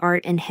love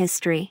art and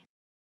history.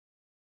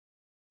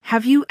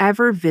 Have you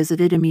ever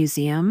visited a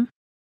museum?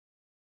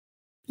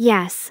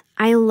 Yes,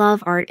 I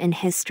love art and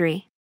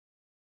history.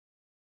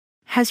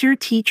 Has your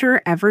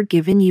teacher ever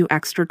given you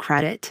extra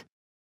credit?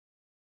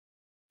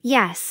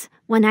 Yes,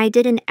 when I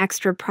did an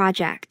extra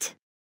project.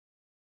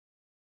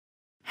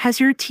 Has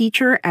your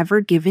teacher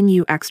ever given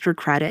you extra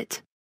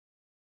credit?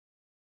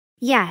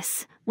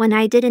 Yes, when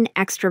I did an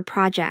extra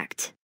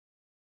project.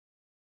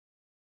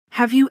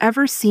 Have you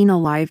ever seen a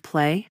live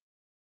play?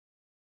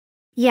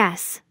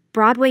 Yes,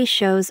 Broadway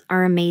shows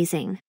are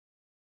amazing.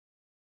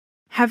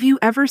 Have you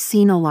ever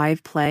seen a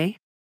live play?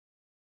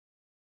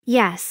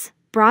 Yes,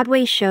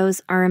 Broadway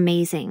shows are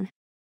amazing.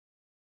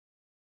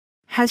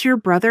 Has your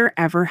brother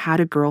ever had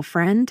a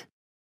girlfriend?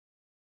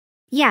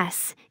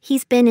 Yes,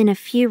 he's been in a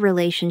few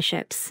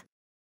relationships.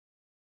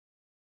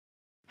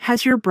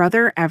 Has your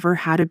brother ever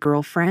had a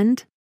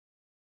girlfriend?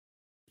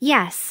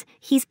 Yes,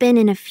 he's been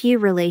in a few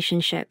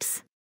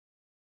relationships.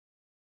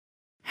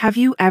 Have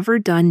you ever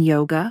done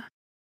yoga?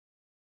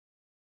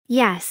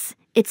 Yes,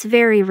 it's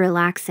very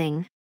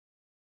relaxing.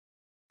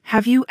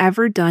 Have you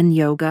ever done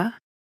yoga?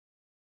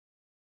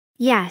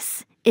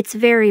 Yes, it's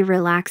very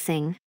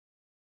relaxing.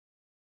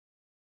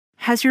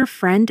 Has your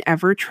friend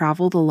ever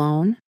traveled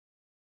alone?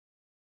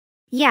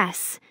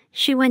 Yes,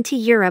 she went to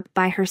Europe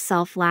by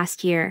herself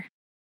last year.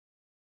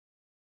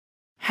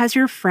 Has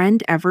your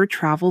friend ever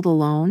traveled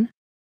alone?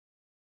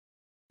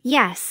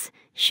 Yes,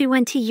 she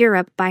went to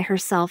Europe by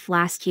herself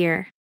last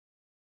year.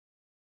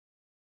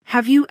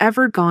 Have you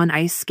ever gone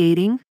ice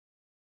skating?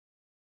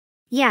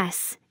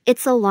 Yes,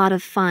 it's a lot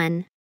of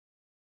fun.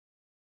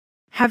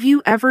 Have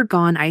you ever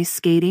gone ice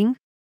skating?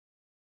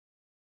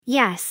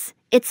 Yes,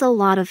 it's a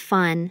lot of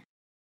fun.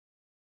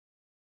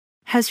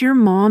 Has your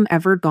mom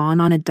ever gone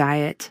on a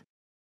diet?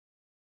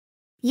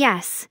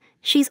 Yes,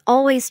 she's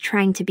always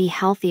trying to be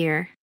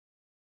healthier.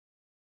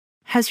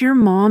 Has your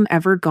mom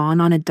ever gone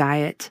on a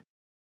diet?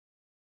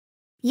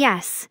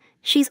 Yes,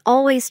 she's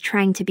always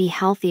trying to be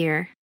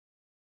healthier.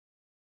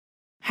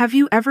 Have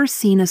you ever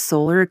seen a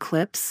solar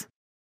eclipse?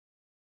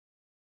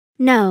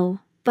 No,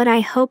 but I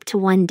hope to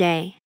one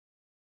day.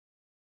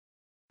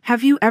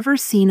 Have you ever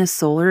seen a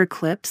solar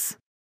eclipse?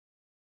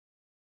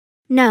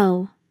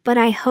 No, but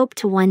I hope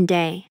to one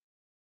day.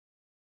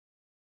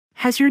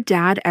 Has your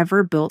dad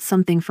ever built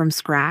something from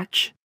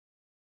scratch?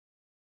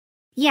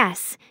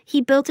 Yes,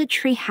 he built a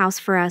tree house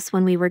for us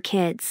when we were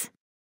kids.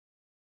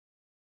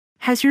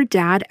 Has your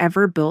dad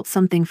ever built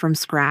something from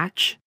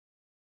scratch?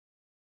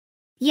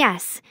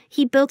 Yes,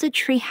 he built a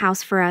tree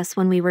house for us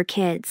when we were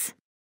kids.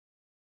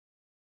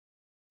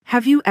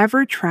 Have you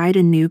ever tried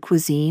a new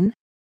cuisine?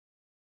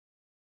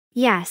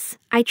 Yes,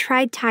 I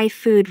tried Thai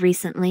food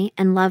recently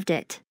and loved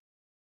it.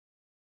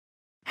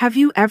 Have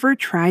you ever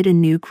tried a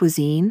new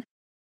cuisine?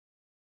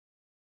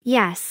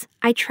 Yes,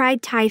 I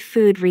tried Thai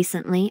food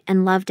recently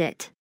and loved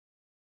it.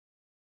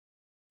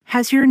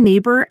 Has your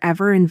neighbor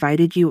ever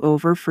invited you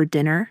over for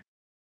dinner?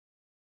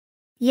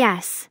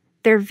 Yes,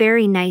 they're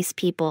very nice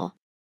people.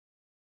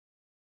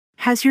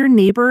 Has your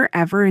neighbor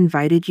ever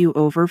invited you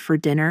over for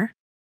dinner?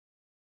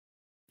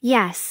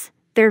 Yes,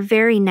 they're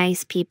very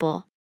nice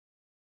people.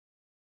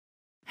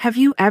 Have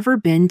you ever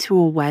been to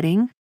a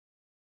wedding?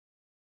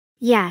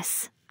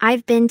 Yes,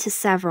 I've been to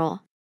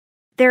several.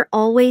 They're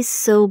always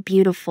so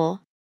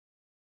beautiful.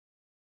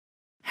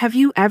 Have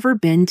you ever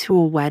been to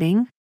a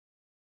wedding?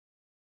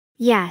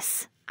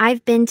 Yes,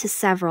 I've been to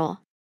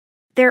several.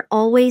 They're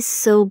always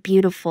so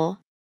beautiful.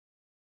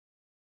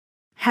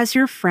 Has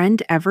your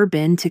friend ever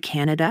been to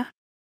Canada?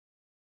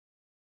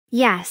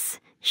 Yes,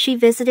 she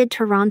visited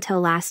Toronto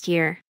last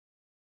year.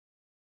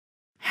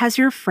 Has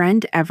your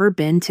friend ever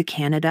been to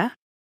Canada?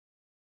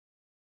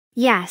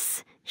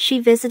 Yes, she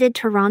visited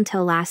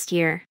Toronto last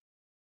year.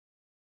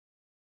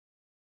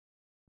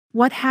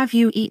 What have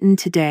you eaten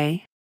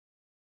today?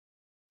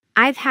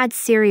 I've had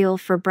cereal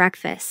for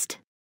breakfast.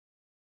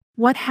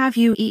 What have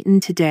you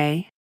eaten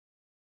today?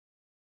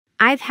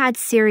 I've had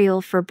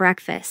cereal for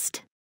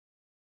breakfast.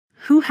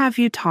 Who have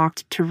you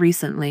talked to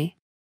recently?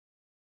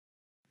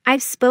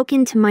 I've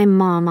spoken to my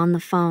mom on the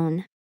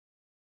phone.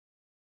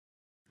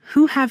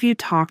 Who have you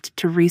talked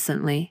to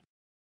recently?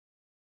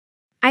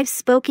 I've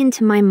spoken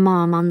to my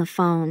mom on the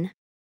phone.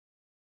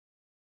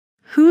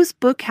 Whose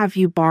book have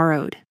you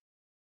borrowed?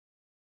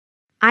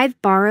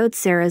 I've borrowed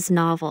Sarah's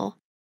novel.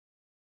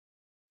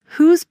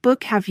 Whose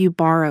book have you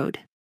borrowed?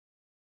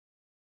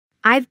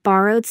 I've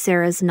borrowed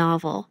Sarah's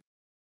novel.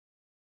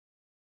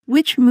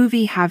 Which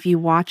movie have you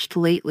watched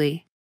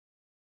lately?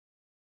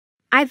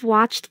 I've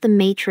watched The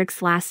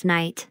Matrix last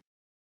night.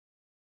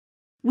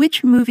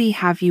 Which movie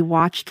have you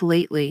watched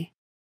lately?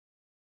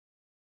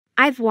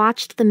 I've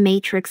watched The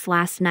Matrix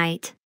last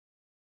night.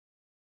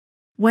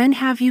 When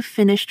have you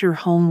finished your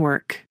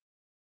homework?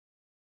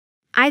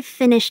 I've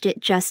finished it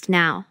just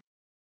now.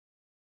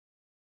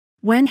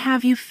 When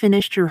have you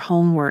finished your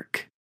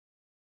homework?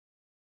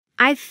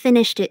 I've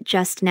finished it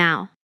just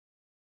now.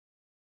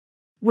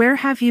 Where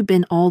have you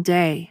been all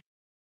day?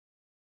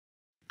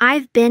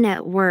 I've been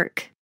at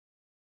work.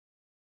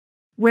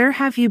 Where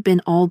have you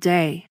been all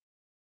day?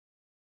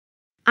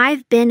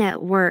 I've been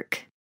at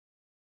work.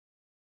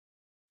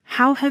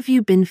 How have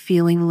you been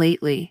feeling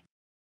lately?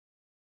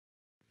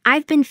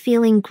 I've been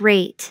feeling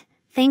great,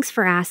 thanks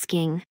for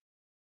asking.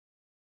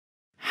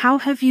 How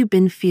have you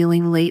been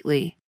feeling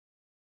lately?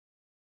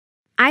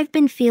 I've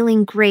been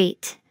feeling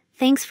great,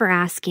 thanks for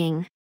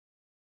asking.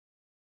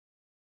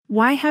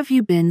 Why have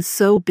you been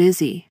so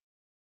busy?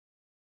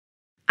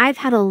 I've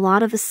had a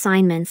lot of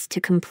assignments to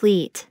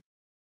complete.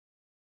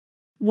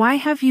 Why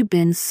have you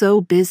been so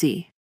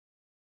busy?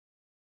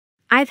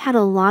 I've had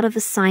a lot of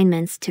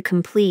assignments to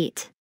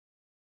complete.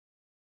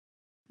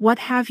 What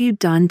have you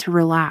done to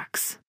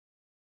relax?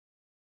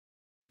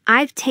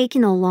 I've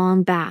taken a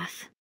long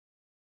bath.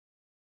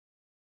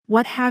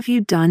 What have you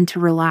done to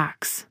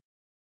relax?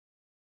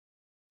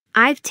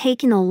 I've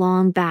taken a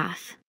long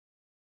bath.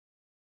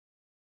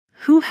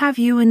 Who have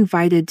you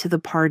invited to the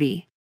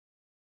party?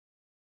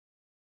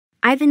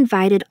 I've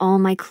invited all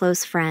my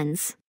close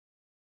friends.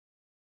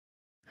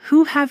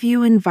 Who have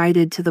you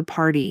invited to the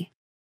party?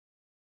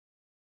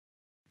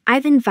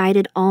 I've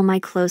invited all my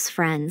close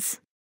friends.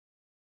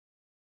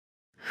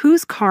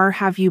 Whose car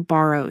have you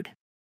borrowed?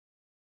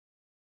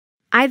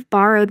 I've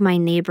borrowed my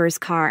neighbor's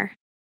car.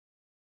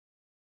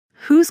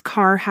 Whose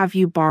car have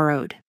you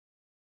borrowed?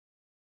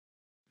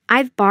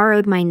 I've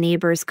borrowed my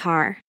neighbor's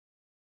car.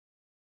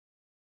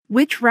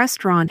 Which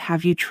restaurant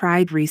have you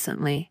tried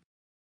recently?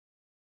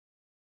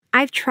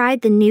 I've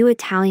tried the new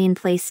Italian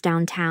place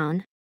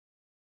downtown.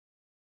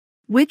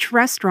 Which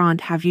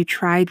restaurant have you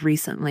tried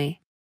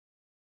recently?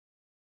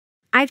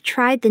 I've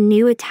tried the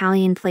new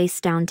Italian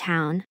place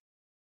downtown.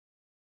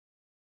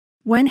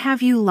 When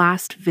have you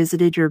last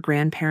visited your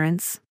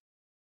grandparents?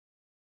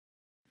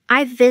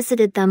 I've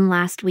visited them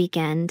last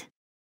weekend.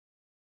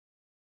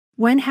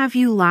 When have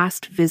you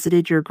last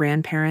visited your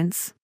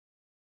grandparents?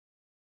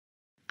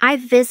 I've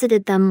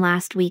visited them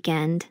last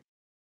weekend.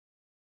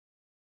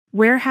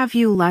 Where have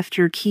you left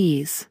your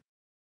keys?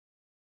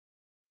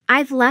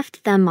 I've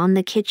left them on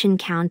the kitchen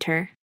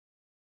counter.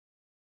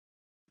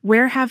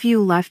 Where have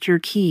you left your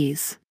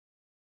keys?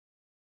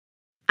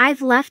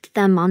 I've left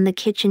them on the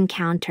kitchen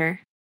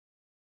counter.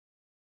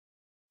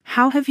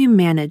 How have you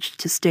managed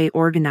to stay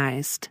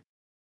organized?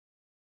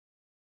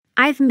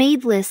 I've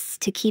made lists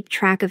to keep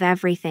track of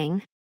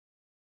everything.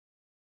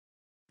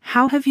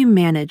 How have you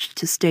managed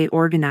to stay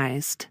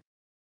organized?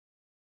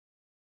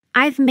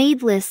 I've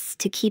made lists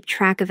to keep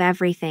track of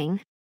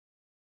everything.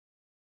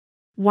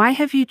 Why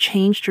have you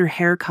changed your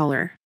hair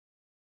color?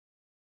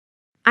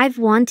 I've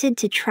wanted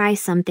to try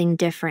something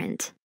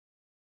different.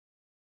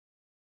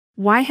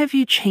 Why have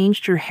you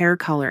changed your hair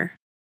color?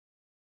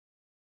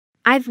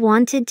 I've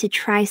wanted to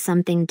try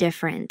something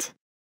different.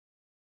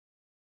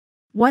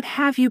 What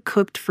have you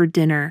cooked for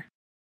dinner?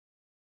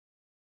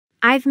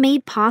 I've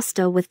made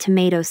pasta with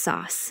tomato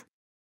sauce.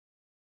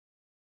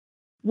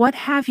 What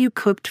have you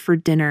cooked for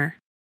dinner?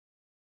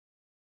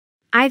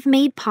 I've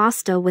made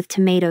pasta with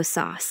tomato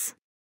sauce.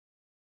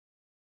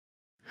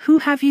 Who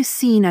have you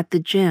seen at the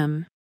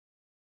gym?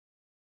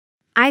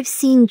 I've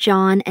seen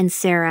John and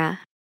Sarah.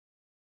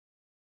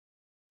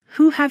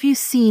 Who have you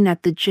seen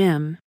at the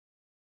gym?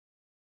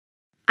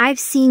 I've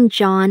seen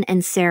John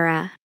and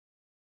Sarah.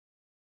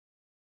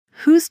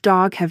 Whose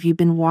dog have you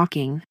been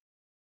walking?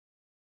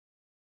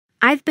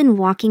 I've been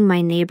walking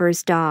my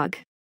neighbor's dog.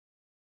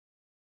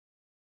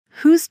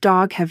 Whose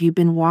dog have you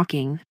been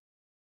walking?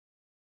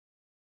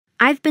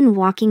 I've been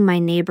walking my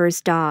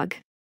neighbor's dog.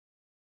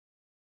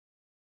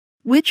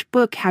 Which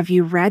book have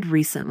you read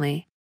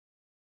recently?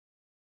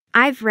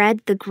 I've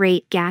read The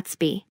Great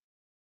Gatsby.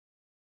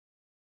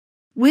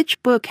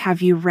 Which book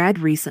have you read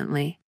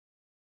recently?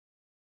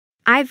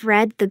 I've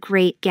read The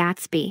Great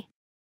Gatsby.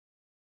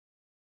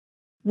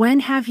 When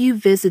have you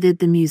visited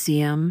the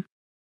museum?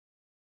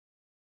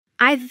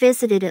 I've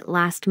visited it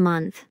last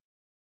month.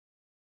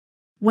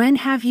 When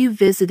have you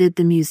visited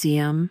the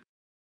museum?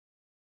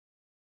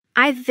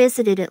 I've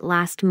visited it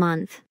last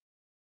month.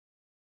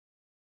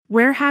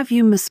 Where have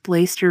you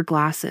misplaced your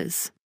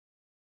glasses?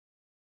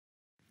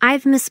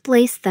 I've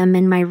misplaced them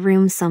in my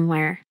room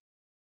somewhere.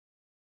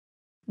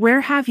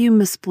 Where have you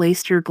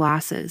misplaced your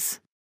glasses?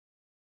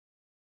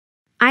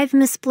 I've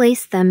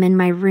misplaced them in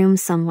my room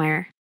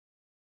somewhere.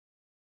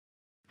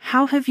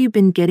 How have you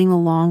been getting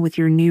along with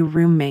your new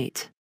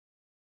roommate?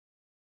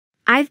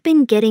 I've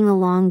been getting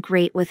along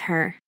great with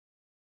her.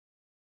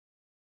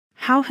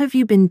 How have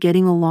you been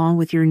getting along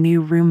with your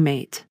new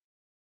roommate?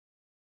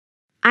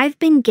 I've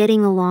been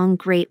getting along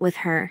great with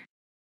her.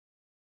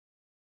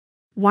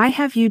 Why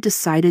have you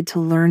decided to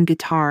learn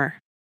guitar?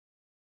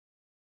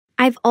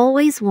 I've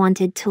always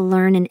wanted to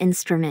learn an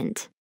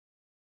instrument.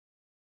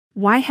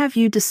 Why have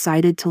you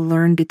decided to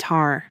learn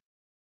guitar?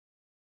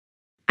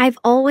 I've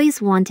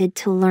always wanted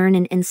to learn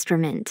an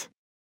instrument.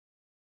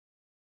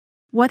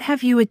 What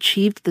have you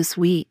achieved this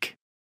week?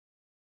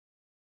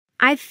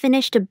 I've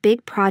finished a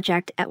big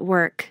project at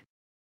work.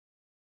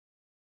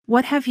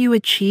 What have you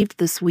achieved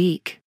this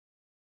week?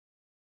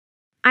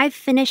 I've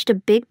finished a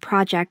big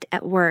project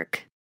at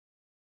work.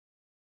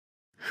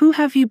 Who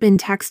have you been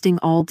texting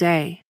all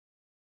day?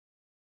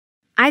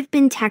 I've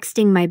been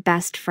texting my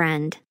best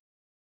friend.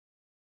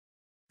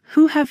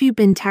 Who have you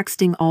been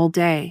texting all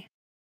day?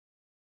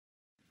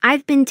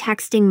 I've been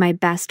texting my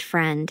best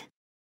friend.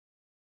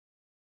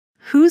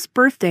 Whose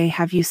birthday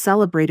have you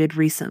celebrated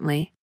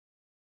recently?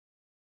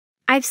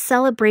 I've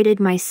celebrated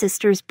my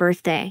sister's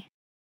birthday.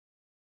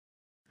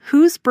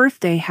 Whose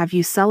birthday have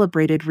you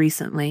celebrated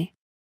recently?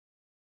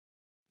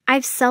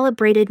 I've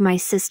celebrated my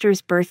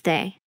sister's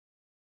birthday.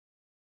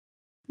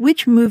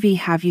 Which movie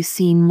have you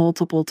seen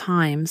multiple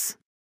times?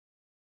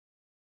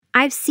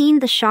 I've seen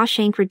The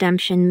Shawshank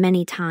Redemption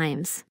many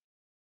times.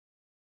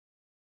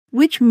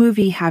 Which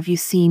movie have you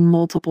seen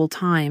multiple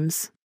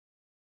times?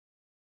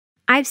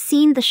 I've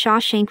seen The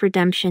Shawshank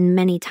Redemption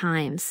many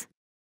times.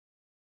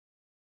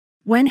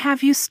 When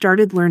have you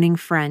started learning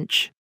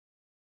French?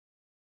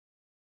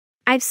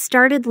 I've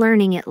started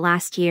learning it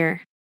last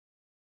year.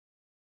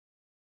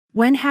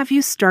 When have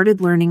you started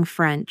learning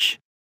French?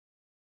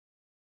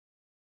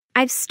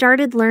 I've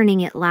started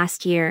learning it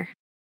last year.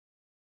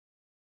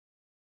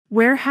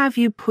 Where have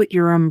you put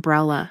your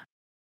umbrella?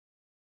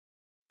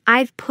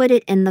 I've put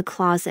it in the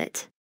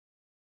closet.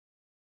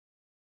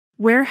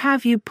 Where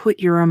have you put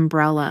your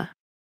umbrella?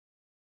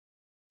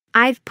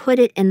 I've put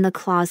it in the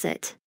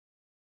closet.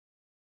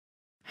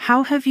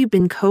 How have you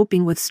been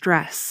coping with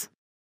stress?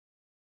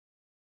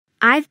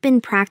 I've been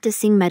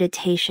practicing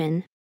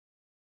meditation.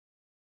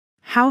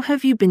 How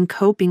have you been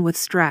coping with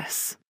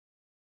stress?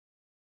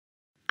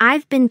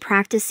 I've been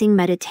practicing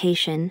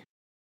meditation.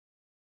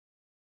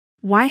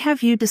 Why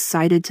have you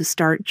decided to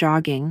start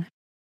jogging?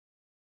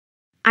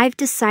 I've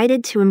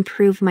decided to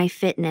improve my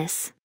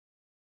fitness.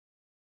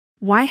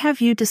 Why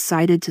have you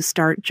decided to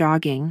start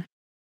jogging?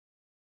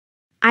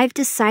 I've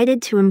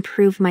decided to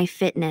improve my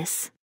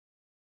fitness.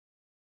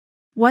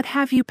 What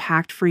have you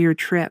packed for your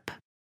trip?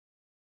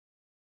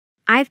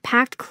 I've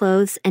packed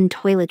clothes and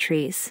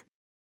toiletries.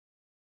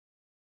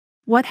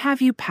 What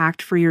have you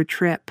packed for your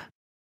trip?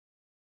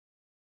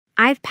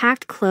 I've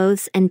packed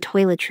clothes and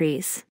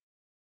toiletries.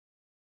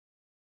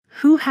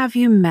 Who have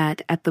you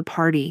met at the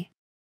party?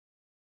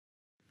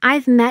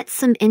 I've met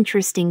some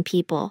interesting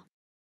people.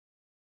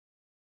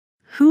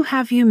 Who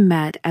have you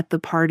met at the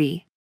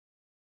party?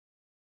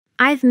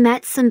 I've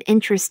met some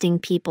interesting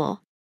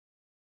people.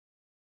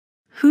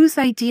 Whose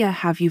idea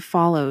have you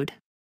followed?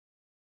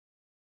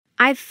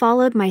 I've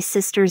followed my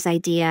sister's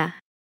idea.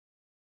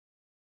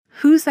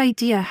 Whose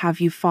idea have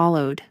you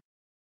followed?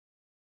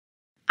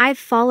 I've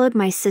followed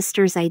my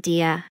sister's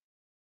idea.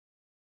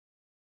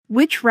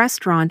 Which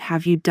restaurant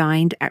have you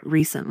dined at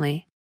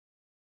recently?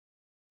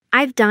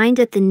 I've dined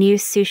at the new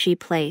sushi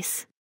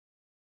place.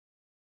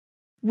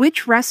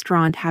 Which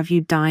restaurant have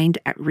you dined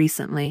at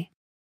recently?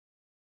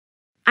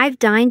 I've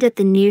dined at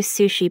the new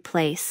sushi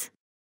place.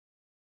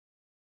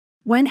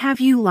 When have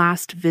you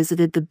last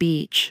visited the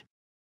beach?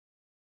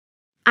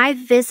 I've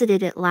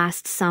visited it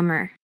last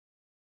summer.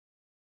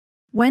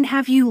 When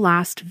have you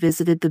last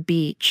visited the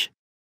beach?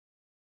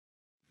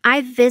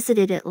 I've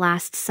visited it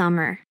last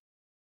summer.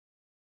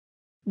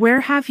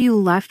 Where have you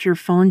left your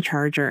phone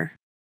charger?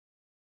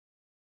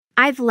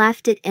 I've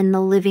left it in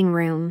the living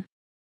room.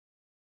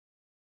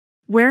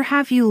 Where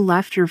have you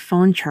left your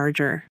phone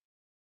charger?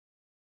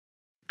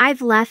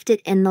 I've left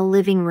it in the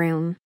living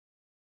room.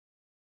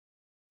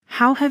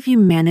 How have you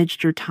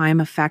managed your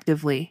time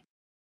effectively?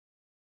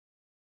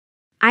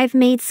 I've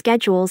made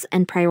schedules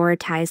and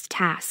prioritized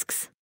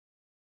tasks.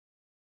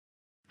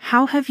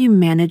 How have you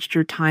managed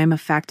your time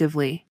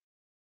effectively?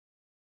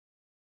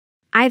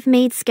 I've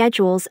made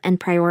schedules and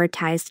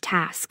prioritized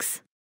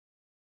tasks.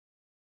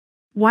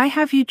 Why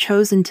have you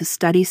chosen to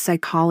study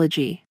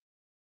psychology?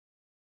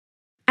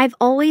 I've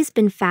always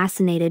been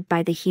fascinated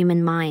by the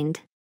human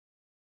mind.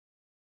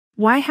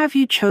 Why have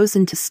you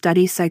chosen to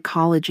study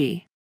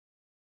psychology?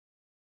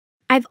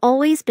 I've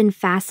always been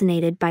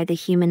fascinated by the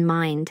human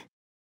mind.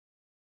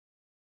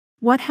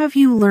 What have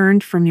you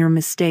learned from your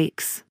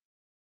mistakes?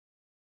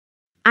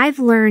 I've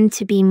learned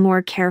to be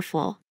more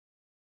careful.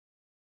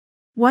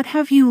 What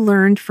have you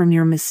learned from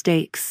your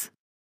mistakes?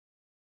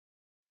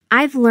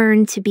 I've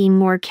learned to be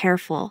more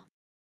careful.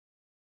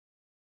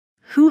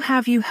 Who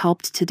have you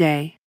helped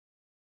today?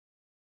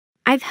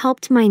 I've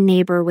helped my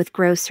neighbor with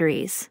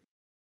groceries.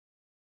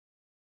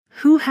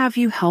 Who have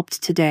you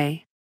helped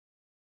today?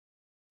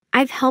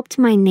 I've helped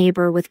my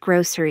neighbor with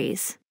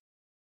groceries.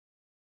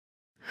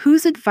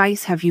 Whose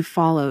advice have you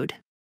followed?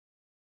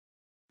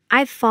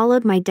 I've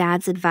followed my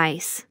dad's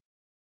advice.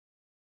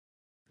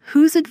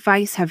 Whose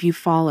advice have you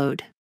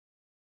followed?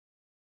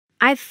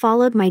 I've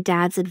followed my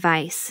dad's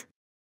advice.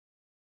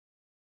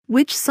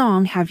 Which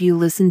song have you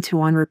listened to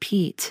on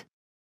repeat?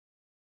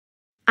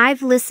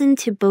 I've listened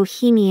to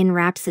Bohemian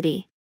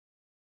Rhapsody.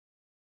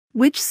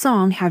 Which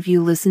song have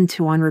you listened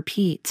to on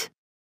repeat?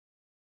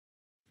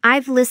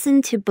 I've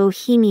listened to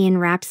Bohemian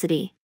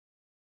Rhapsody.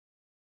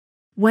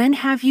 When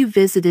have you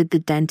visited the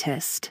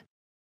dentist?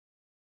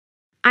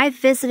 I've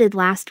visited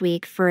last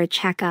week for a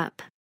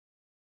checkup.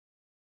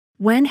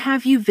 When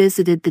have you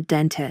visited the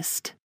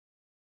dentist?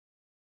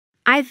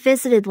 I've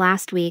visited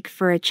last week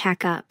for a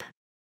checkup.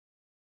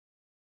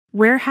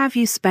 Where have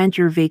you spent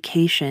your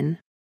vacation?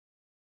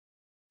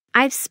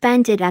 I've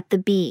spent it at the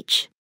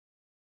beach.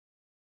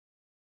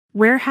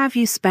 Where have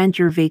you spent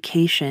your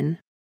vacation?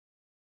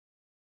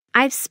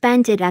 I've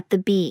spent it at the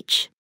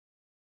beach.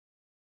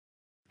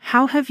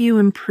 How have you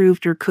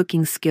improved your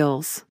cooking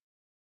skills?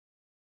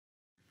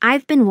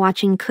 I've been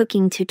watching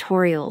cooking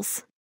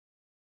tutorials.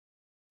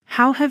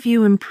 How have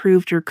you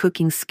improved your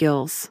cooking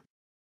skills?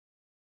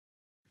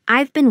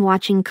 I've been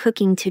watching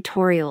cooking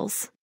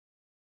tutorials.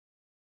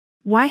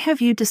 Why have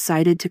you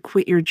decided to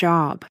quit your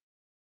job?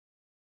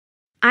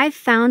 I've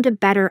found a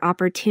better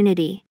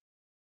opportunity.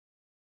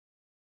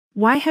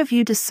 Why have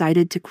you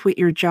decided to quit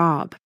your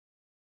job?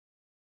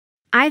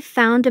 I've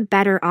found a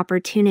better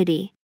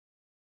opportunity.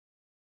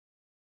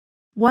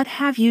 What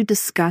have you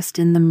discussed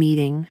in the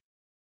meeting?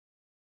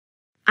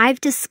 I've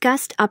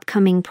discussed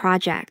upcoming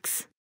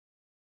projects.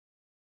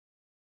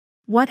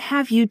 What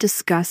have you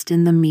discussed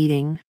in the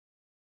meeting?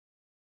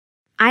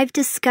 I've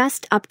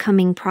discussed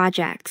upcoming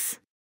projects.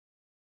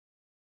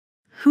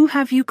 Who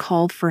have you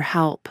called for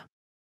help?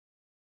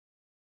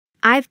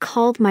 I've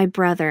called my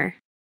brother.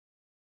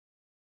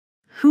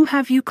 Who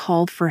have you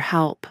called for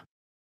help?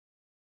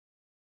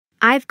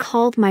 I've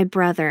called my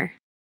brother.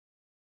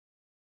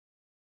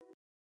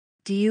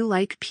 Do you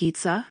like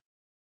pizza?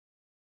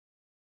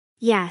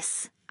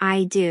 Yes,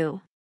 I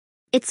do.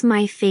 It's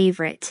my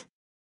favorite.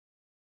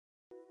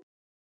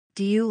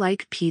 Do you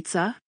like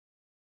pizza?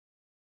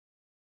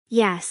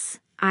 Yes,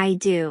 I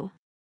do.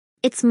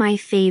 It's my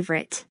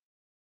favorite.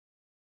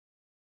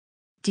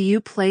 Do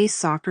you play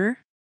soccer?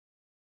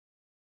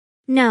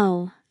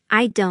 No,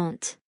 I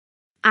don't.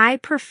 I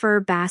prefer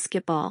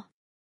basketball.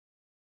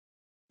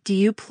 Do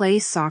you play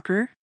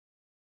soccer?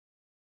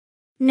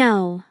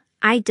 No,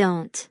 I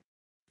don't.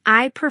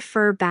 I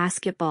prefer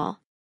basketball.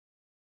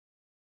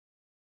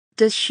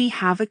 Does she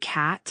have a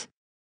cat?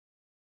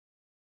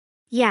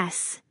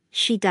 Yes,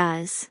 she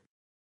does.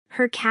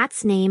 Her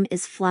cat's name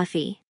is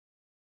Fluffy.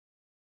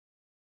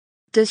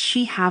 Does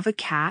she have a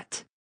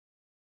cat?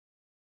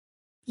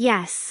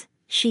 Yes,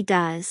 she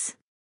does.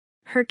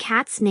 Her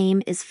cat's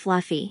name is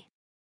Fluffy.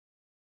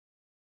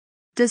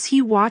 Does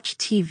he watch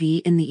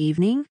TV in the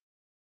evening?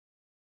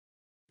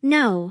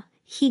 No,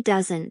 he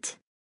doesn't.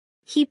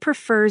 He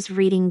prefers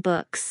reading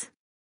books.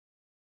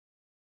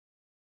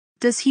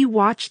 Does he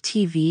watch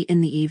TV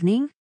in the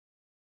evening?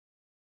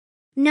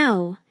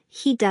 No,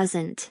 he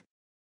doesn't.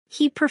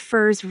 He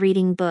prefers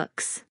reading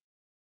books.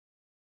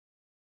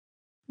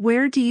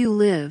 Where do you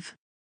live?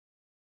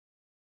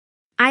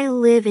 I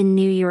live in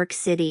New York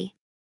City.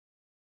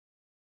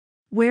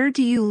 Where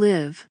do you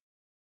live?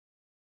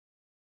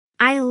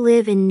 I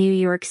live in New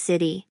York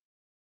City.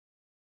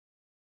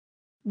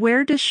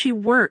 Where does she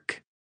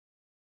work?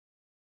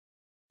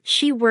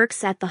 She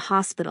works at the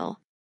hospital.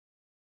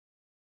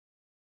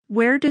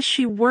 Where does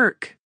she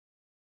work?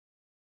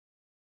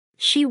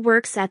 She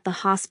works at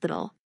the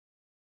hospital.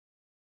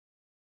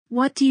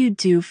 What do you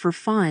do for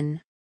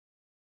fun?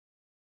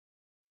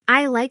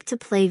 I like to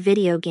play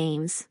video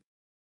games.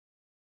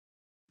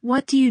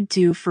 What do you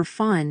do for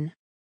fun?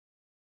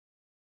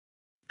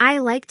 I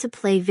like to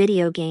play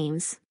video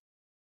games.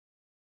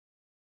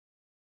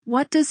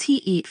 What does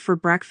he eat for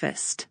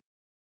breakfast?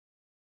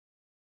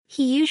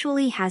 He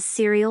usually has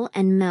cereal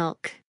and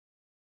milk.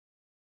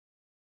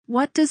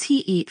 What does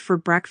he eat for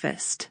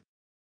breakfast?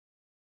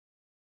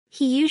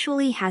 He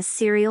usually has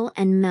cereal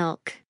and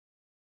milk.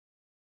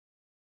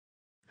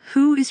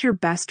 Who is your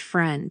best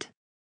friend?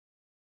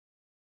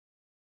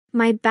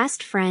 My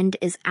best friend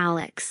is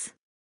Alex.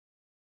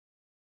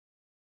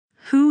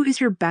 Who is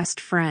your best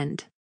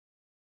friend?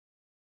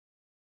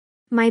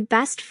 My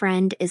best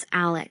friend is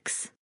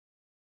Alex.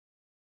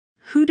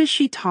 Who does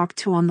she talk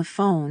to on the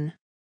phone?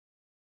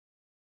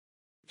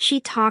 She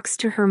talks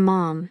to her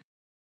mom.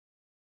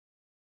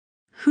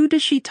 Who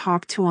does she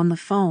talk to on the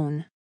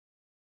phone?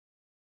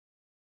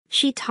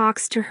 She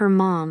talks to her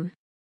mom.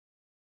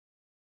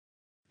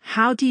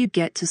 How do you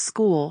get to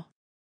school?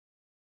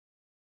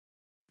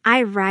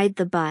 I ride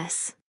the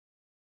bus.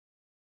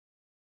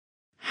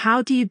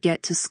 How do you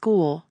get to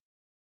school?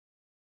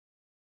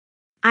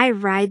 I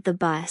ride the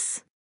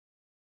bus.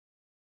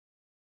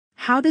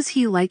 How does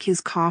he like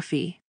his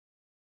coffee?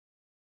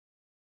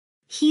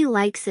 He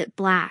likes it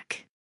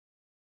black.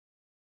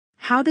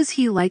 How does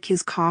he like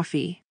his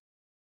coffee?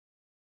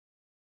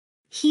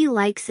 He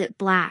likes it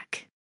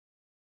black.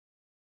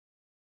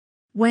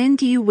 When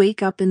do you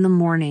wake up in the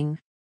morning?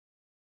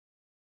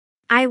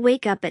 I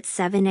wake up at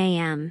 7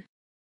 a.m.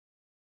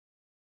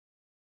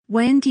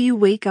 When do you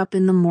wake up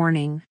in the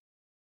morning?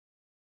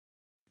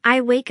 I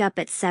wake up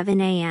at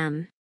 7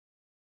 a.m.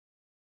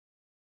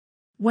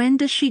 When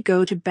does she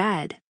go to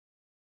bed?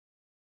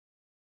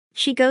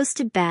 She goes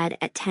to bed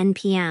at 10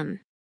 p.m.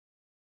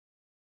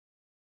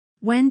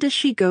 When does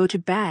she go to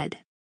bed?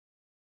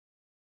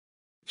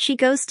 She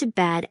goes to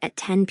bed at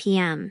 10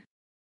 p.m.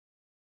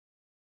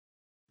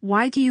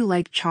 Why do you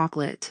like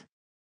chocolate?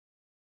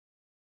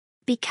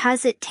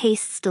 Because it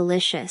tastes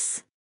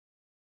delicious.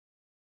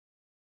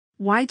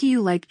 Why do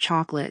you like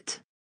chocolate?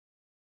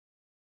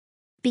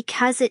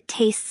 Because it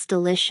tastes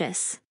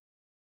delicious.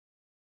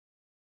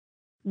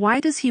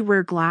 Why does he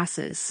wear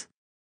glasses?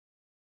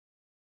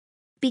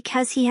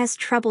 Because he has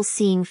trouble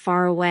seeing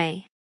far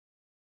away.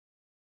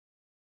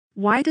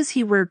 Why does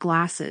he wear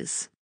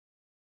glasses?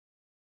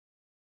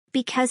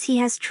 Because he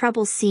has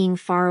trouble seeing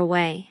far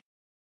away.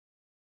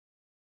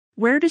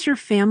 Where does your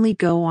family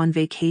go on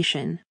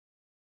vacation?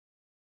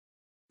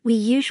 We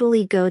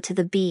usually go to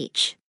the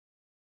beach.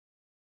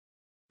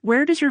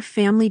 Where does your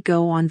family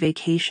go on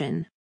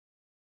vacation?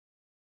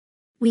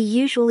 We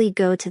usually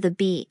go to the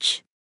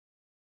beach.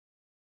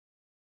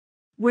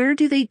 Where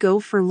do they go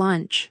for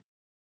lunch?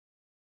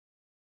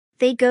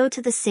 They go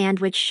to the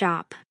sandwich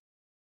shop.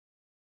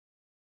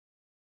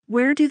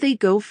 Where do they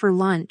go for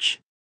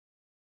lunch?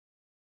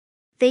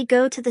 They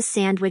go to the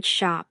sandwich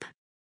shop.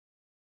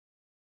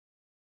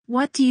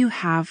 What do you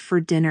have for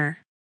dinner?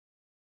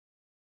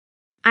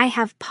 I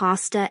have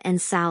pasta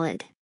and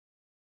salad.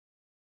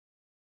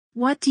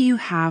 What do you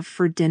have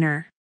for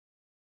dinner?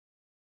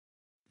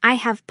 I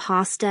have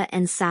pasta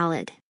and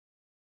salad.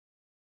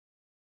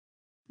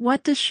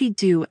 What does she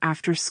do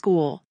after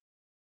school?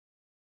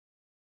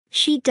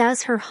 She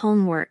does her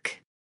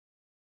homework.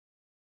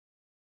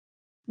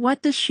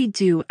 What does she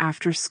do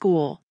after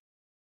school?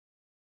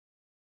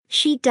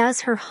 She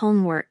does her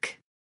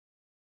homework.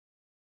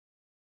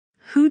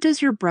 Who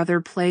does your brother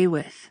play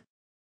with?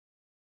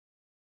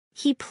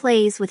 He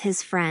plays with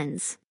his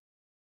friends.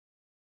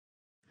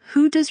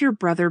 Who does your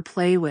brother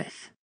play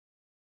with?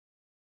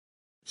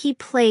 He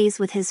plays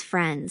with his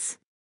friends.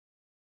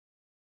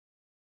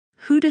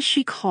 Who does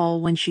she call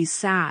when she's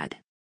sad?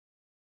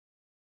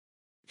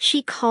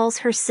 She calls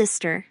her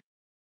sister.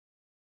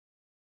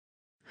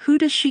 Who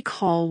does she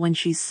call when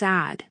she's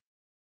sad?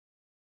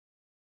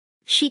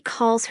 She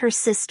calls her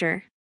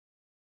sister.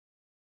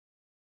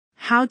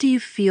 How do you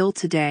feel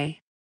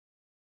today?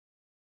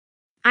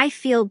 I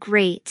feel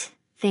great,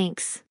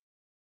 thanks.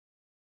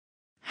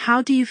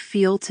 How do you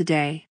feel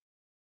today?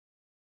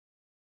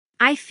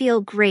 I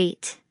feel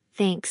great,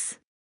 thanks.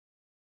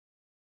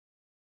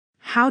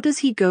 How does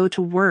he go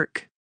to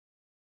work?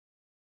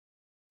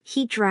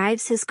 He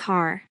drives his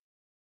car.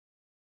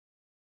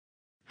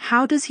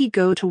 How does he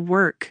go to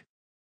work?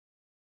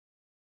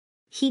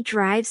 He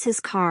drives his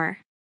car.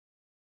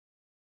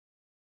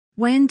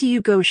 When do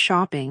you go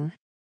shopping?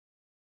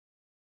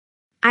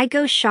 I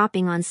go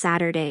shopping on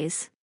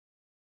Saturdays.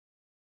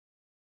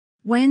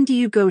 When do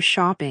you go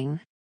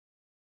shopping?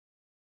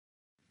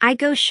 I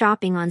go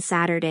shopping on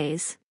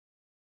Saturdays.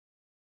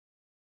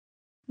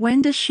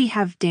 When does she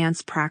have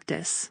dance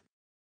practice?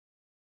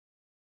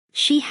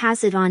 She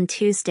has it on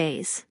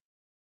Tuesdays.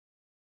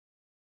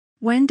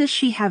 When does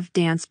she have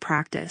dance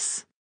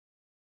practice?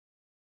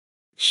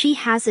 She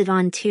has it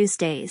on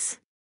Tuesdays.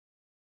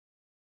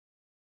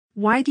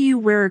 Why do you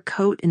wear a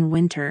coat in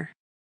winter?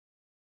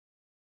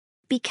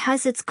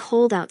 Because it's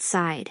cold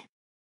outside.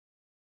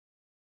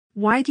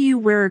 Why do you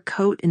wear a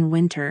coat in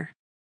winter?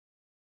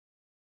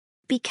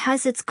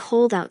 Because it's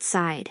cold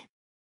outside.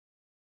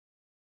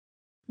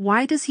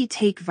 Why does he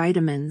take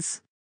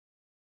vitamins?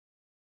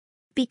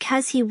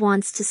 Because he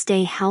wants to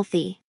stay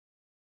healthy.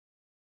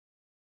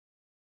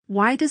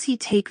 Why does he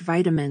take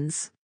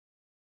vitamins?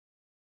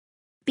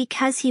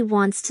 Because he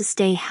wants to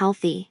stay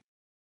healthy.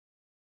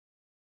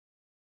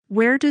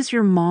 Where does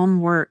your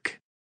mom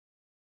work?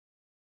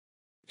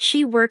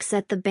 She works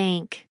at the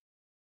bank.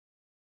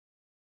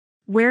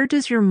 Where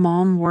does your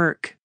mom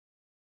work?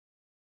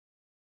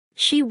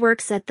 She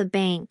works at the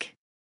bank.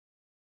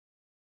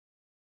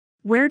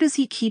 Where does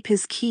he keep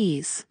his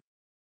keys?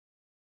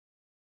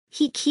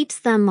 He keeps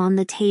them on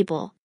the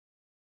table.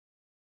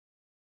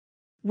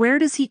 Where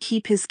does he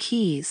keep his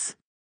keys?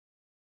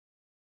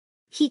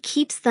 He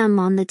keeps them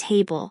on the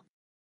table.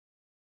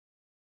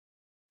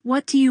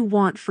 What do you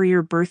want for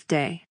your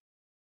birthday?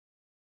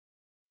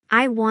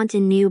 I want a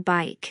new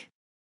bike.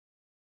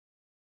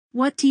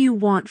 What do you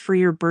want for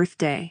your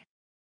birthday?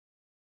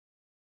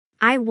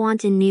 I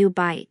want a new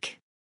bike.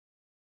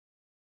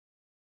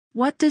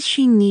 What does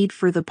she need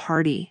for the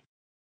party?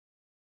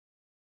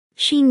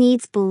 She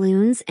needs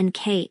balloons and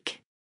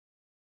cake.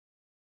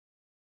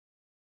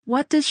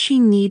 What does she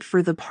need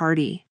for the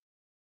party?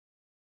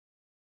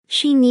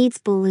 She needs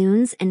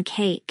balloons and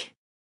cake.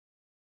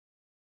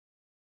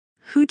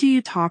 Who do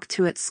you talk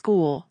to at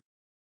school?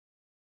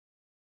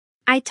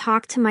 I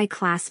talk to my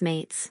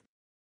classmates.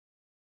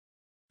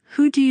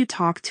 Who do you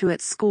talk to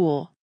at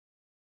school?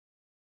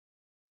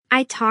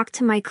 I talk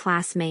to my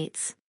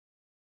classmates.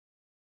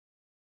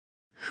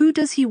 Who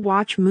does he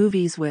watch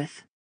movies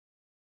with?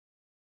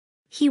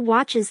 He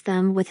watches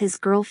them with his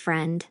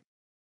girlfriend.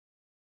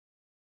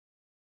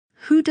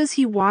 Who does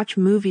he watch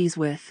movies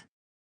with?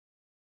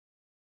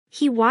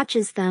 He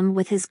watches them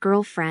with his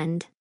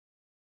girlfriend.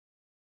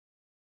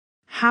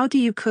 How do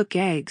you cook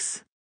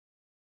eggs?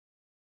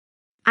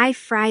 I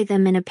fry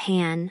them in a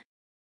pan.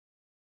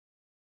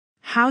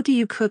 How do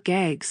you cook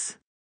eggs?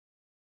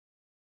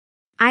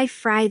 I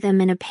fry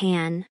them in a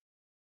pan.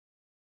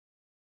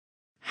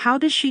 How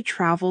does she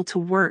travel to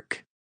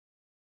work?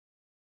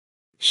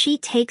 She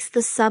takes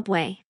the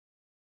subway.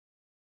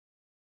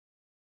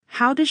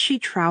 How does she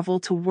travel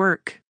to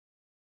work?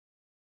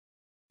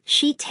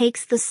 She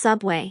takes the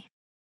subway.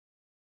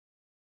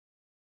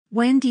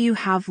 When do you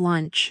have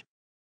lunch?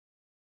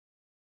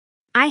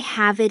 I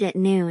have it at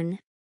noon.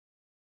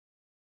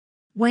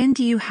 When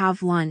do you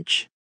have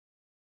lunch?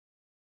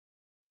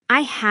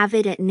 I have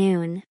it at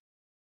noon.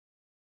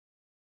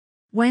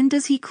 When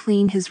does he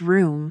clean his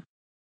room?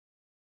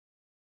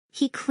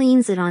 He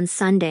cleans it on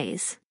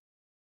Sundays.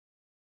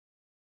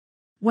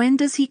 When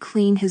does he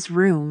clean his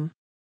room?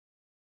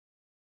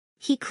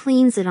 He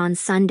cleans it on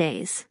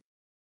Sundays.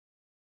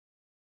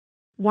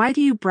 Why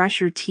do you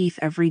brush your teeth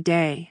every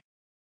day?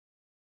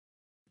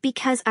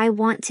 Because I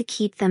want to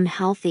keep them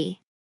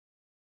healthy.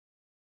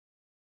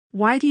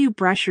 Why do you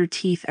brush your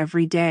teeth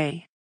every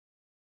day?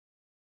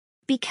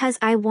 Because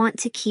I want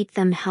to keep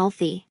them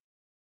healthy.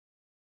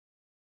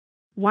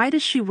 Why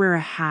does she wear a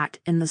hat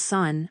in the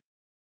sun?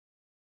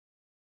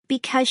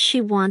 Because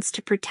she wants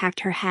to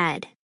protect her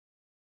head.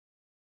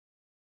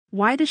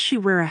 Why does she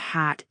wear a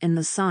hat in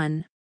the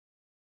sun?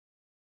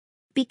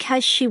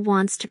 Because she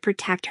wants to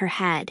protect her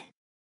head.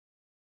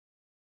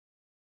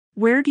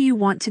 Where do you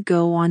want to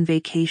go on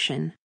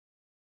vacation?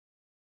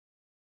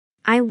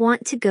 I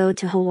want to go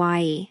to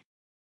Hawaii.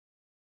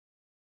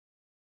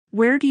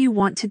 Where do you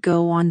want to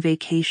go on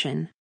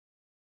vacation?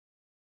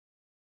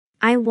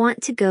 I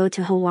want to go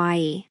to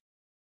Hawaii.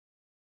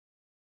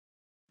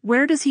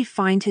 Where does he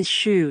find his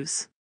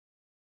shoes?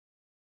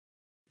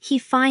 He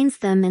finds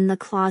them in the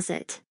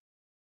closet.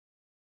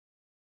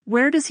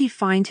 Where does he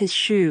find his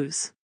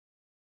shoes?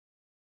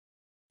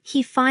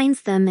 He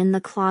finds them in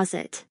the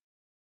closet.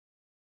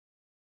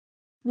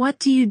 What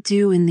do you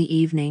do in the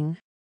evening?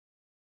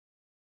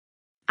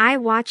 I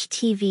watch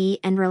TV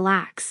and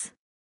relax.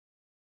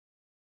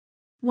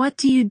 What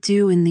do you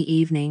do in the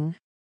evening?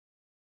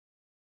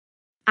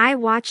 I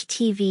watch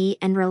TV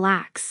and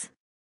relax.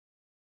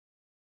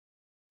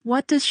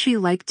 What does she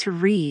like to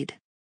read?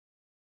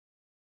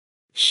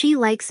 She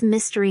likes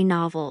mystery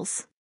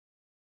novels.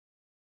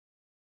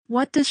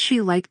 What does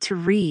she like to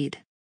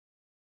read?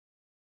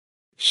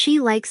 She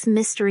likes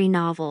mystery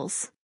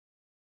novels.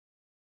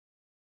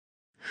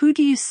 Who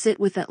do you sit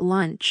with at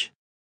lunch?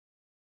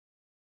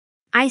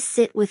 I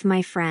sit with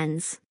my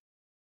friends.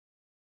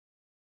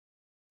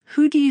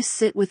 Who do you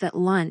sit with at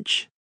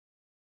lunch?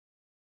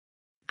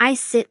 I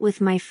sit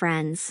with my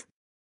friends.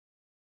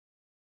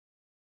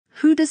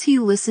 Who does he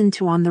listen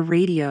to on the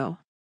radio?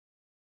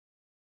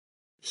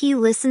 He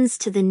listens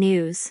to the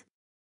news.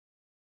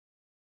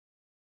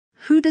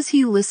 Who does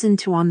he listen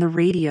to on the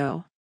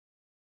radio?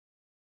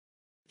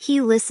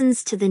 He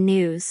listens to the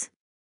news.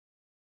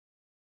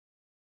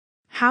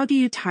 How do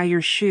you tie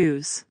your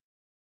shoes?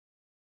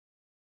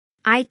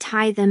 I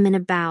tie them in a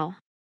bow.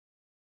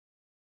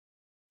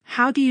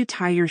 How do you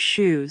tie your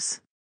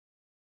shoes?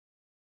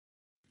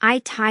 I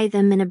tie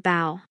them in a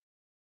bow.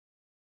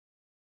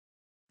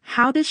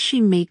 How does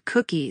she make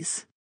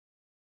cookies?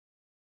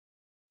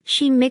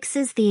 She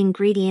mixes the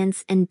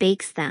ingredients and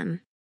bakes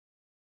them.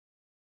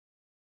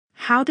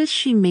 How does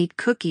she make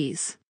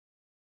cookies?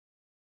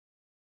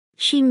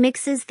 She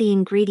mixes the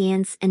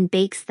ingredients and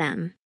bakes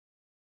them.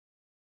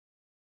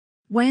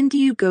 When do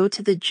you go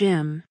to the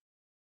gym?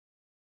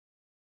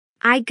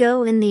 I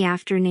go in the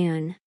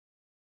afternoon.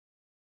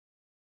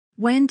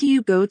 When do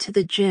you go to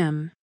the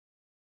gym?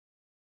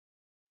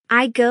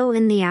 I go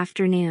in the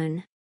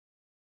afternoon.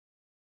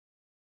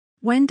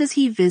 When does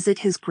he visit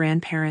his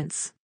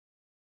grandparents?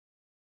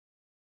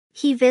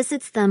 He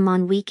visits them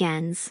on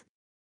weekends.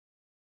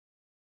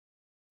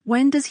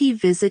 When does he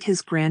visit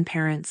his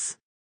grandparents?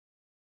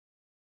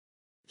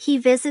 He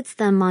visits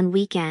them on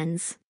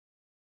weekends.